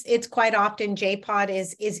 it's quite often J-pod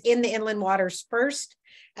is in the inland waters first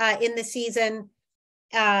in the season.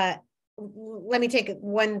 Let me take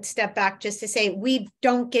one step back just to say we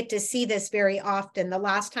don't get to see this very often. The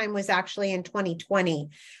last time was actually in 2020,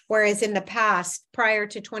 whereas in the past, prior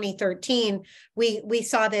to 2013, we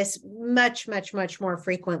saw this much more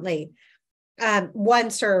frequently,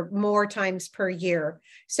 once or more times per year.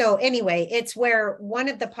 So anyway, it's where one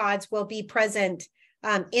of the pods will be present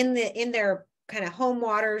in their kind of home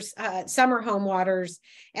waters, summer home waters,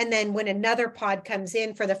 and then when another pod comes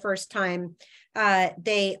in for the first time,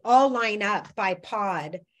 they all line up by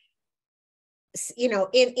pod, in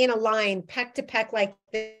a line, peck to peck, like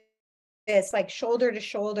this, like shoulder to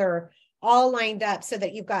shoulder, all lined up so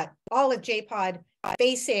that you've got all of J-pod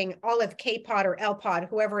facing all of K-pod or L-pod,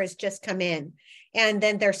 whoever has just come in. And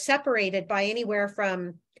then they're separated by anywhere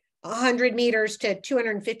from 100 meters to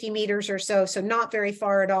 250 meters or so not very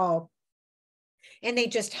far at all. And they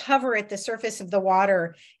just hover at the surface of the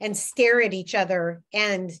water and stare at each other,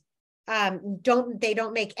 and they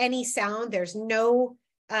don't make any sound. There's no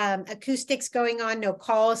acoustics going on, no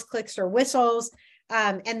calls, clicks, or whistles.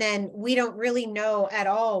 And then we don't really know at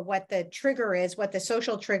all what the trigger is, what the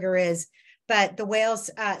social trigger is, but the whales,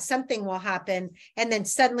 something will happen. And then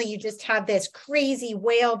suddenly you just have this crazy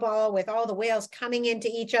whale ball with all the whales coming into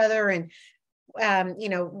each other and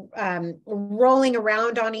rolling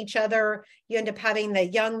around on each other. You end up having the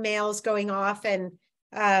young males going off, and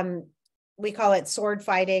we call it sword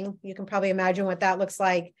fighting. You can probably imagine what that looks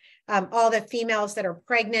like. All the females that are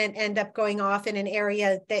pregnant end up going off in an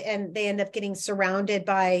area and they end up getting surrounded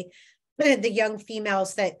by the young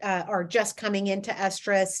females that are just coming into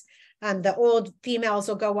estrus. The old females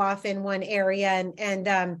will go off in one area,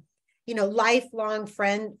 and lifelong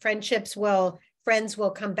friends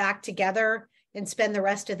will come back together and spend the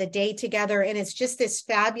rest of the day together. And it's just this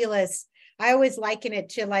fabulous, I always liken it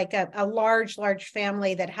to like a large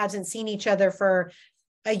family that hasn't seen each other for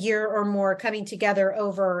a year or more coming together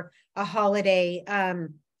over a holiday.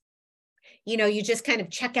 You just kind of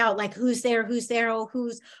check out like who's there,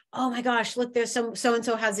 oh my gosh, look, there's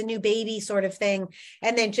so-and-so has a new baby sort of thing.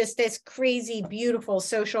 And then just this crazy, beautiful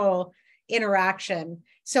social interaction.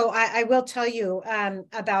 So I will tell you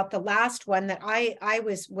about the last one that I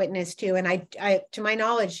was witness to, and I to my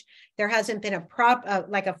knowledge, there hasn't been a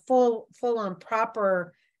full-on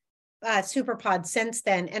proper superpod since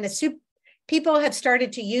then. And people have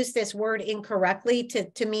started to use this word incorrectly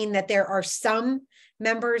to mean that there are some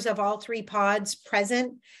members of all three pods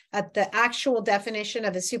present. The actual definition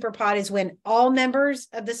of a superpod is when all members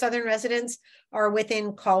of the southern residents are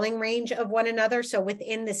within calling range of one another, so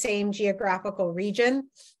within the same geographical region.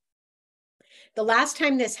 The last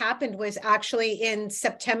time this happened was actually in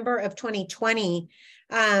September of 2020,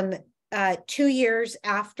 2 years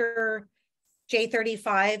after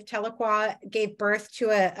J35 Tahlequah gave birth to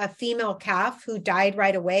a female calf who died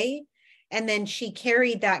right away. And then she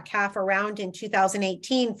carried that calf around in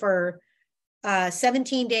 2018 for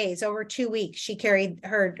 17 days, over 2 weeks. She carried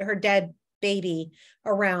her dead baby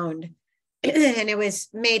around. And it was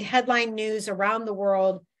made headline news around the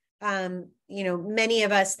world. Many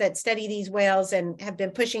of us that study these whales and have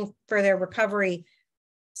been pushing for their recovery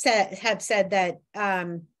have said that,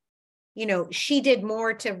 she did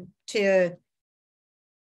more to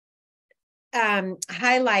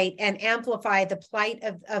highlight and amplify the plight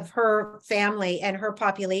of her family and her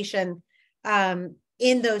population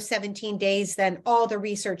in those 17 days than all the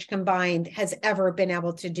research combined has ever been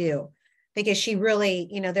able to do. Because she really,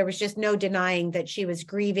 there was just no denying that she was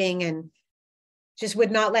grieving and just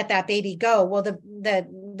would not let that baby go. Well,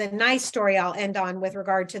 the nice story I'll end on with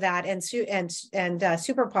regard to that and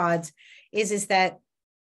superpods is that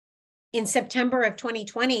in September of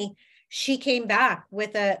 2020, she came back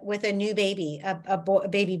with a new baby, a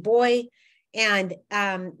baby boy, and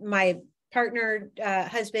my partner,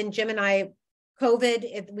 husband Jim, and I,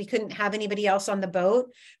 COVID, we couldn't have anybody else on the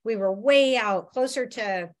boat. We were way out, closer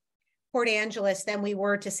to Port Angeles than we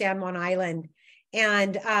were to San Juan Island.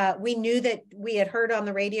 And we knew that we had heard on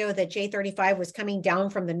the radio that J35 was coming down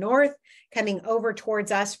from the north, coming over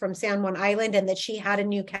towards us from San Juan Island, and that she had a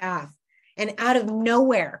new calf. And out of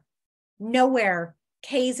nowhere,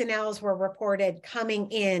 K's and L's were reported coming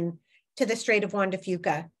in to the Strait of Juan de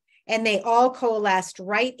Fuca. And they all coalesced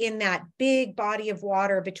right in that big body of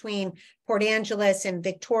water between Port Angeles and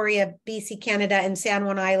Victoria, BC, Canada, and San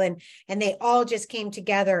Juan Island. And they all just came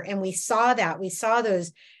together. And we saw that. We saw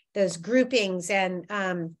those groupings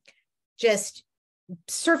and just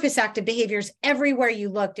surface active behaviors everywhere you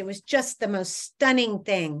looked. It was just the most stunning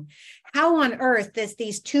thing. How on earth does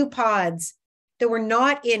these two pods that were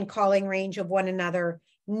not in calling range of one another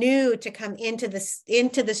knew to come into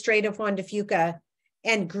the Strait of Juan de Fuca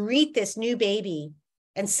and greet this new baby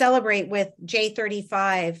and celebrate with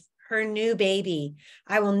J35, her new baby?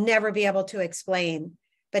 I will never be able to explain,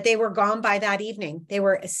 but they were gone by that evening. They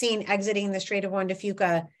were seen exiting the Strait of Juan de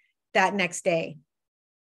Fuca that next day.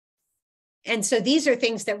 And so these are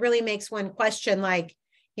things that really makes one question, like,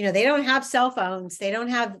 they don't have cell phones. They don't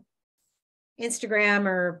have Instagram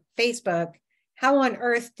or Facebook. How on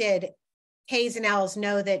earth did K's and L's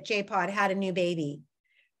know that J-Pod had a new baby?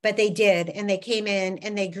 But they did, and they came in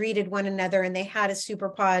and they greeted one another and they had a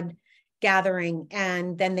superpod gathering,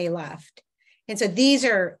 and then they left. And so these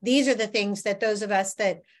are the things that those of us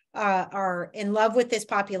that are in love with this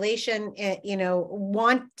population,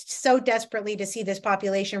 want so desperately to see this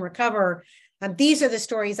population recover. These are the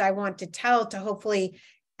stories I want to tell to hopefully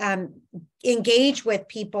engage with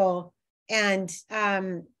people and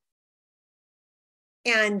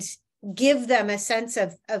give them a sense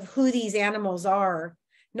of who these animals are.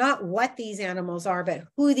 Not what these animals are, but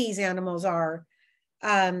who these animals are.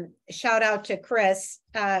 Shout out to Chris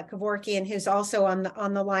Kevorkian, who's also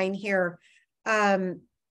on the line here.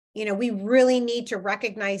 We really need to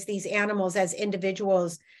recognize these animals as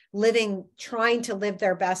individuals trying to live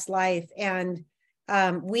their best life, and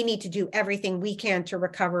we need to do everything we can to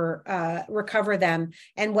recover them.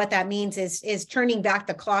 And what that means is turning back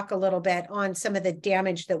the clock a little bit on some of the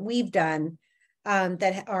damage that we've done.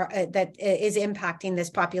 That is impacting this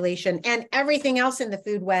population and everything else in the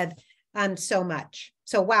food web so much.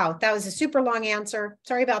 So, wow, that was a super long answer.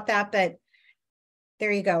 Sorry about that, but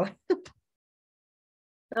there you go.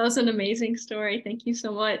 That was an amazing story. Thank you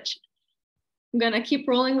so much. I'm going to keep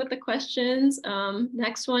rolling with the questions.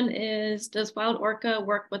 Next one is, does Wild Orca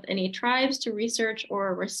work with any tribes to research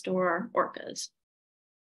or restore orcas?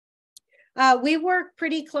 We work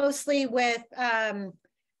pretty closely with a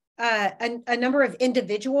number of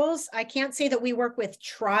individuals. I can't say that we work with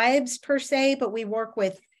tribes per se, but we work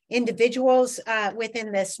with individuals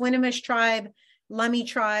within the Swinomish tribe, Lummi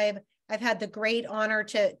tribe. I've had the great honor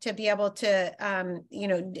to be able to,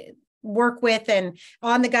 work with and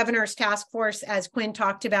on the governor's task force, as Quinn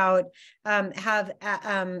talked about, have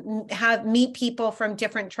meet people from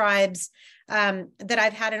different tribes that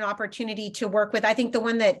I've had an opportunity to work with. I think the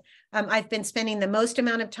one that I've been spending the most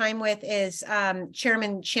amount of time with is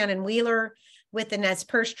Chairman Shannon Wheeler, with the Nez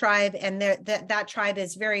Perce tribe, and that tribe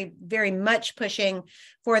is very, very much pushing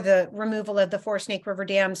for the removal of the Four Snake River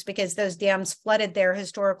dams, because those dams flooded their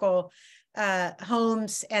historical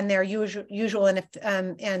homes and their usual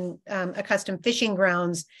and accustomed fishing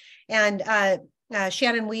grounds. And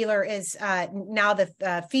Shannon Wheeler is now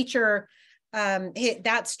the feature.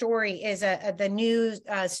 That story is the new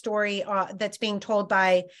story that's being told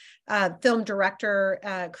by film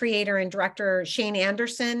director, creator, and director Shane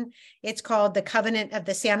Anderson. It's called The Covenant of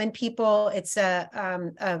the Salmon People. It's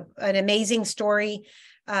an amazing story,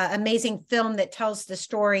 amazing film that tells the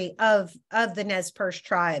story of the Nez Perce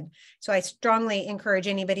tribe. So I strongly encourage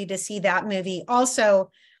anybody to see that movie.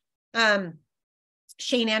 Also,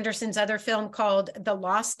 Shane Anderson's other film called The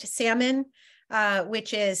Lost Salmon,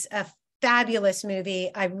 which is a fabulous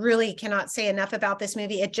movie. I really cannot say enough about this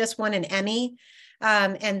movie. It just won an Emmy,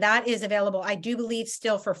 and that is available, I do believe,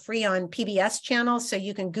 still for free on PBS channel, so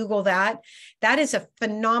you can Google that. That is a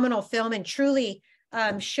phenomenal film, and truly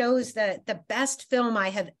shows the best film I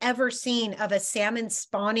have ever seen of a salmon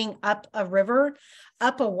spawning up a river,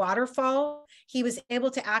 up a waterfall. He was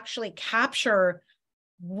able to actually capture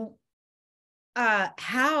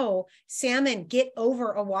how salmon get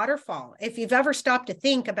over a waterfall. If you've ever stopped to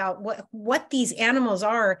think about what these animals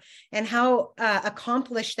are and how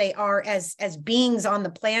accomplished they are as beings on the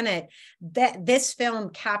planet, that this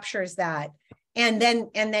film captures that. And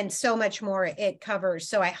then so much more it covers.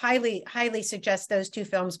 So I highly suggest those two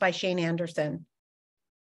films by Shane Anderson.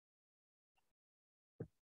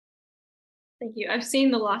 Thank you. I've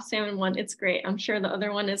seen the Lost Salmon one. It's great. I'm sure the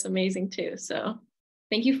other one is amazing too. So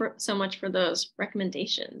thank you so much for those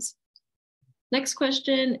recommendations. Next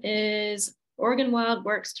question is, Oregon Wild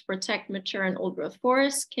works to protect mature and old growth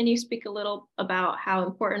forests. Can you speak a little about how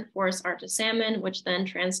important forests are to salmon, which then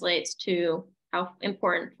translates to how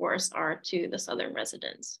important forests are to the southern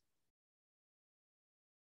residents?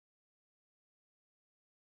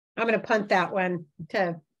 I'm going to punt that one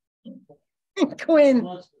to Quinn.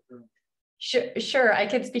 Sure, I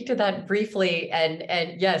can speak to that briefly.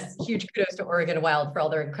 And yes, huge kudos to Oregon Wild for all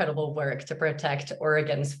their incredible work to protect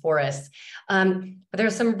Oregon's forests. But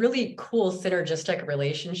there's some really cool synergistic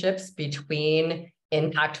relationships between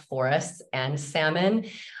intact forests and salmon.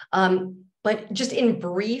 But just in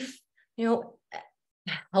brief,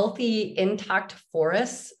 healthy intact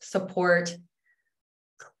forests support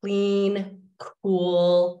clean,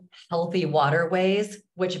 cool, healthy waterways,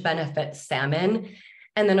 which benefit salmon.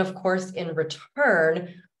 And then, of course, in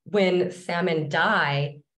return, when salmon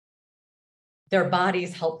die, their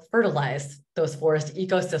bodies help fertilize those forest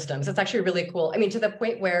ecosystems. It's actually really cool. I mean, to the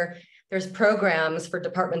point where there's programs for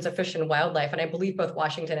departments of fish and wildlife, and I believe both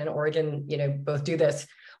Washington and Oregon, both do this,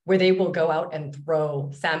 where they will go out and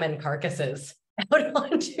throw salmon carcasses out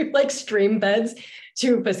onto stream beds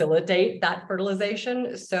to facilitate that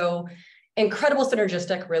fertilization. So incredible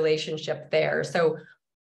synergistic relationship there. So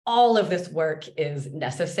all of this work is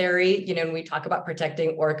necessary. When we talk about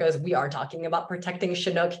protecting orcas, we are talking about protecting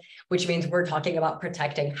Chinook, which means we're talking about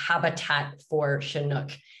protecting habitat for Chinook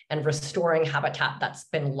and restoring habitat that's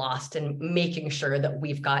been lost, and making sure that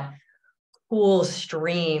we've got cool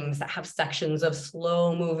streams that have sections of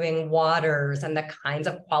slow moving waters and the kinds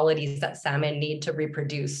of qualities that salmon need to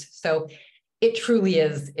reproduce. So it truly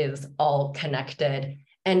is all connected.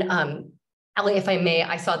 And Ellie, if I may,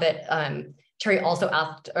 I saw that Terry also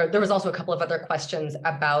asked, or there was also a couple of other questions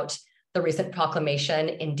about the recent proclamation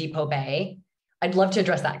in Depot Bay. I'd love to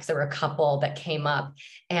address that because there were a couple that came up.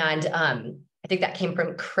 And I think that came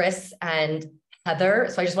from Chris and Heather.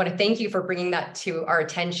 So I just want to thank you for bringing that to our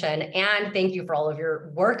attention, and thank you for all of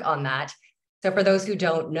your work on that. So for those who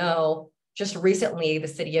don't know, just recently, the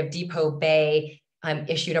city of Depot Bay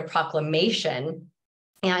issued a proclamation,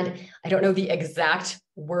 and I don't know the exact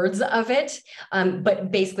words of it,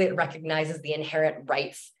 but basically it recognizes the inherent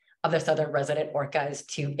rights of the southern resident orcas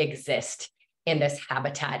to exist in this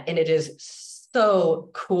habitat. And it is so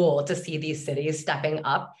cool to see these cities stepping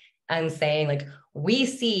up and saying, we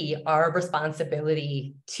see our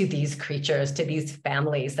responsibility to these creatures, to these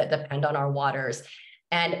families that depend on our waters.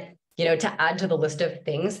 And, to add to the list of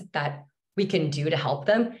things that we can do to help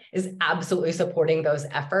them is absolutely supporting those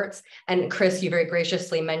efforts. And Chris, you very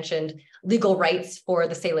graciously mentioned legal rights for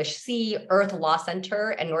the Salish Sea, Earth Law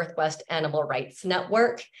Center, and Northwest Animal Rights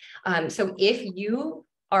Network. So if you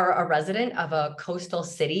are a resident of a coastal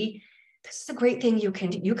city, this is a great thing you can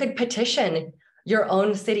do. You could petition your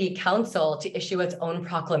own city council to issue its own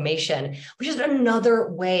proclamation, which is another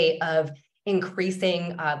way of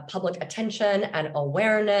increasing public attention and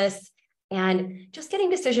awareness, and just getting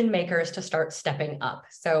decision makers to start stepping up.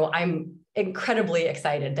 So I'm incredibly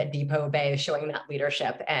excited that Depot Bay is showing that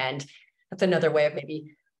leadership, and That's another way of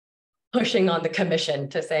maybe pushing on the commission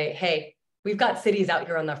to say, hey, we've got cities out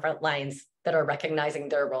here on the front lines that are recognizing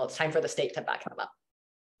their role. It's time for the state to back them up.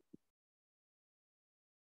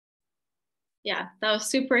 Yeah, that was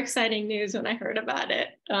super exciting news when I heard about it.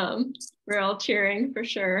 We're all cheering for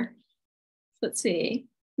sure. Let's see.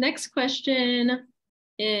 Next question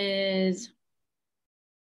is,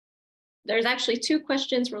 there's actually two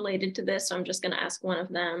questions related to this, so I'm just going to ask one of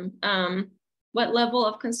them. What level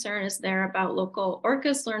of concern is there about local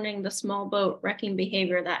orcas learning the small boat wrecking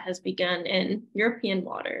behavior that has begun in European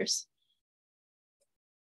waters?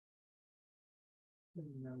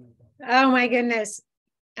 Oh my goodness.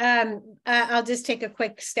 I'll just take a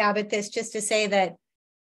quick stab at this just to say that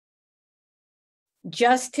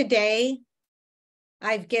just today,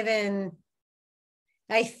 I've given,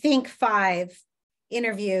 I think, 5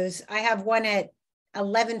 interviews. I have one at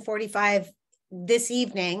 11:45 this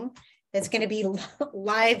evening that's going to be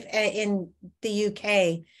live in the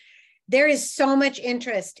UK. There is so much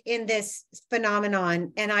interest in this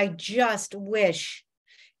phenomenon, and I just wish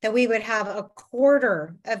that we would have a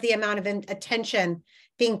quarter of the amount of attention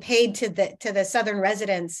being paid to the Southern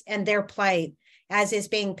residents and their plight as is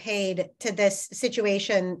being paid to this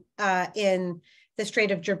situation in the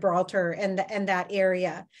Strait of Gibraltar and that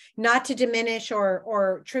area. Not to diminish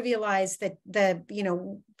or trivialize the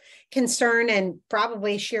concern and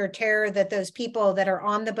probably sheer terror that those people that are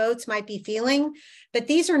on the boats might be feeling, but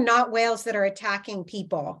these are not whales that are attacking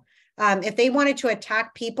people. If they wanted to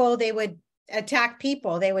attack people, they would attack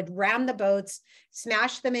people. They would ram the boats,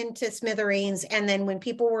 smash them into smithereens, and then when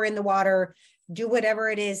people were in the water, do whatever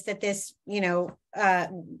it is that this,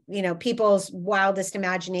 people's wildest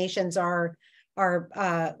imaginations are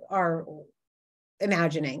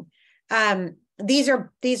imagining. These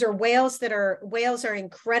are whales are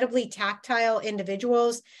incredibly tactile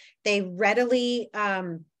individuals. They readily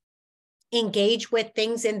engage with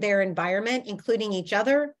things in their environment, including each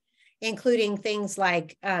other, including things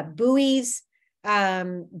like buoys,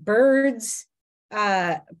 birds,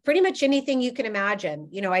 pretty much anything you can imagine.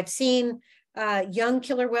 I've seen young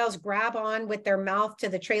killer whales grab on with their mouth to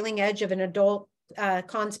the trailing edge of an adult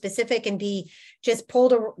conspecific and be just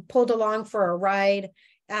pulled along for a ride.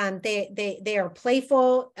 They are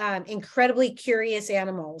playful, incredibly curious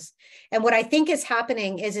animals. And what I think is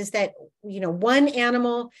happening is that, one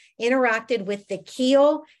animal interacted with the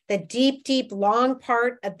keel, the deep, long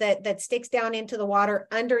part that sticks down into the water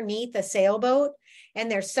underneath a sailboat.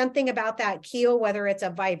 And there's something about that keel, whether it's a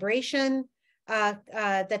vibration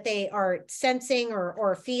that they are sensing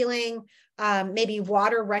or feeling, maybe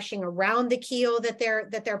water rushing around the keel that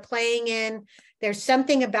they're playing in. There's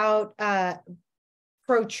something about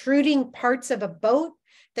protruding parts of a boat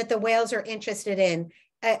that the whales are interested in.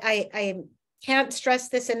 I can't stress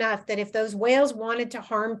this enough, that if those whales wanted to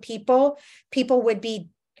harm people, people would be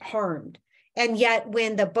harmed. And yet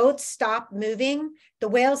when the boats stop moving, the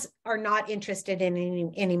whales are not interested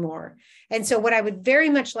in anymore. And so what I would very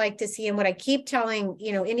much like to see, and what I keep telling,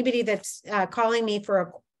 anybody that's calling me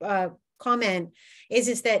for a comment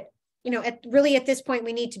is that, at this point,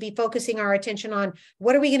 we need to be focusing our attention on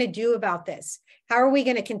what are we going to do about this? How are we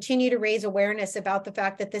going to continue to raise awareness about the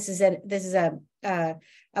fact that this is a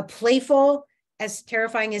playful, as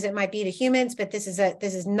terrifying as it might be to humans, but this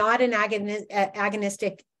is not an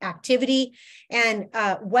agonistic activity. And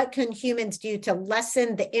what can humans do to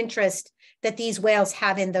lessen the interest that these whales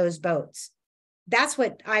have in those boats? That's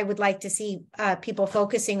what I would like to see people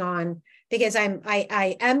focusing on, because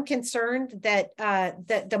I am concerned that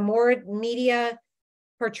the more media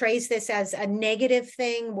portrays this as a negative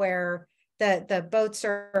thing, where the boats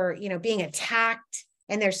are being attacked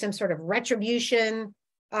and there's some sort of retribution,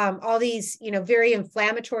 all these very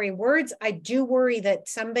inflammatory words, I do worry that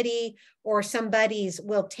somebody or somebodies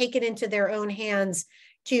will take it into their own hands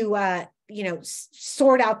to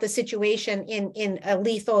sort out the situation in a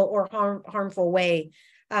lethal or harmful way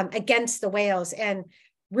against the whales. And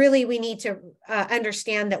really, we need to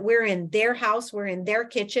understand that we're in their house, we're in their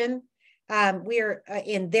kitchen, we're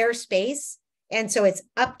in their space. And so it's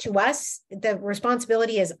up to us. The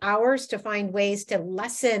responsibility is ours to find ways to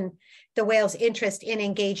lessen the whale's interest in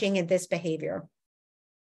engaging in this behavior.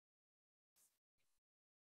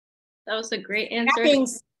 That was a great answer.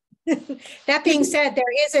 That being said,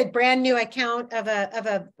 there is a brand new account of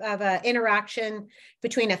a interaction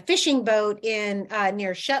between a fishing boat in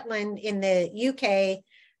near Shetland in the UK,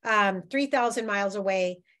 3,000 miles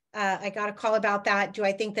away. I got a call about that. Do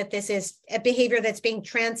I think that this is a behavior that's being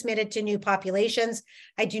transmitted to new populations?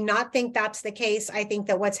 I do not think that's the case. I think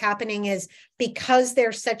that what's happening is, because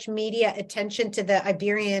there's such media attention to the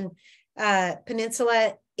Iberian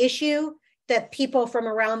Peninsula issue, that people from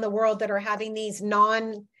around the world that are having these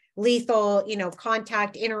non-lethal,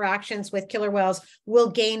 contact interactions with killer whales will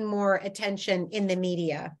gain more attention in the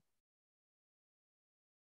media.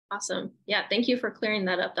 Awesome. Yeah, thank you for clearing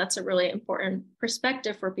that up. That's a really important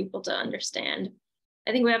perspective for people to understand.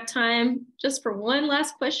 I think we have time just for one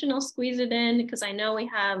last question. I'll squeeze it in because I know we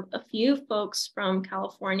have a few folks from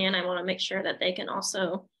California, and I want to make sure that they can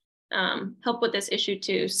also help with this issue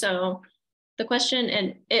too. So the question,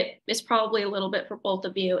 and it is probably a little bit for both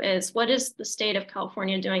of you, is what is the state of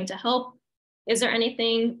California doing to help? Is there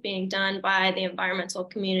anything being done by the environmental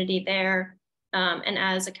community there? And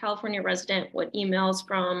as a California resident, would emails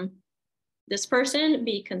from this person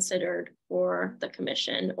be considered for the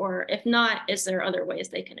commission? Or if not, is there other ways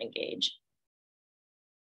they can engage?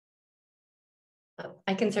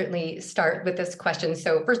 I can certainly start with this question.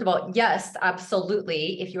 So first of all, yes,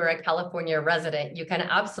 absolutely. If you're a California resident, you can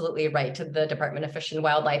absolutely write to the Department of Fish and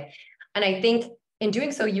Wildlife. And I think in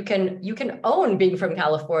doing so, you can own being from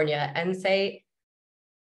California and say,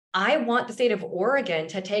 I want the state of Oregon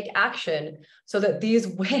to take action so that these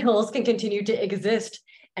whales can continue to exist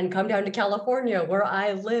and come down to California where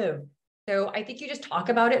I live. So I think you just talk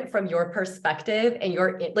about it from your perspective and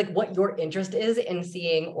what your interest is in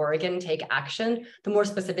seeing Oregon take action. The more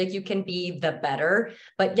specific you can be, the better.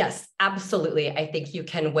 But yes, absolutely. I think you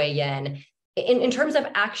can weigh in. In terms of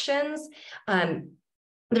actions that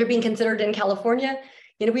are being considered in California,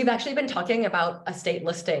 we've actually been talking about a state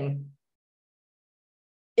listing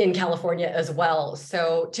in California as well.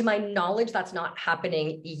 So to my knowledge, that's not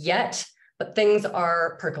happening yet, but things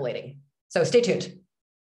are percolating. So stay tuned.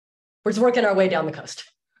 We're just working our way down the coast.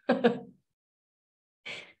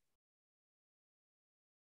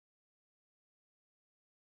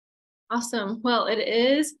 Awesome. Well, it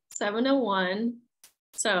is 7:01,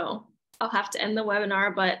 so I'll have to end the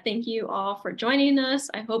webinar, but thank you all for joining us.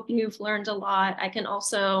 I hope you've learned a lot. I can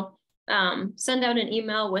also send out an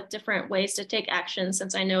email with different ways to take action,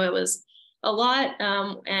 since I know it was a lot,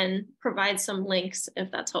 and provide some links if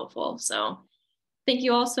that's helpful. So thank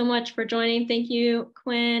you all so much for joining. Thank you,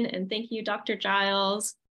 Quinn, and thank you, Dr.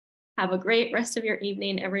 Giles. Have a great rest of your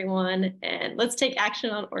evening, everyone, and let's take action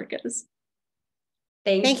on orcas.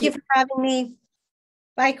 Thank you for having me.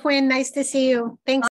 Bye, Quinn. Nice to see you. Thanks.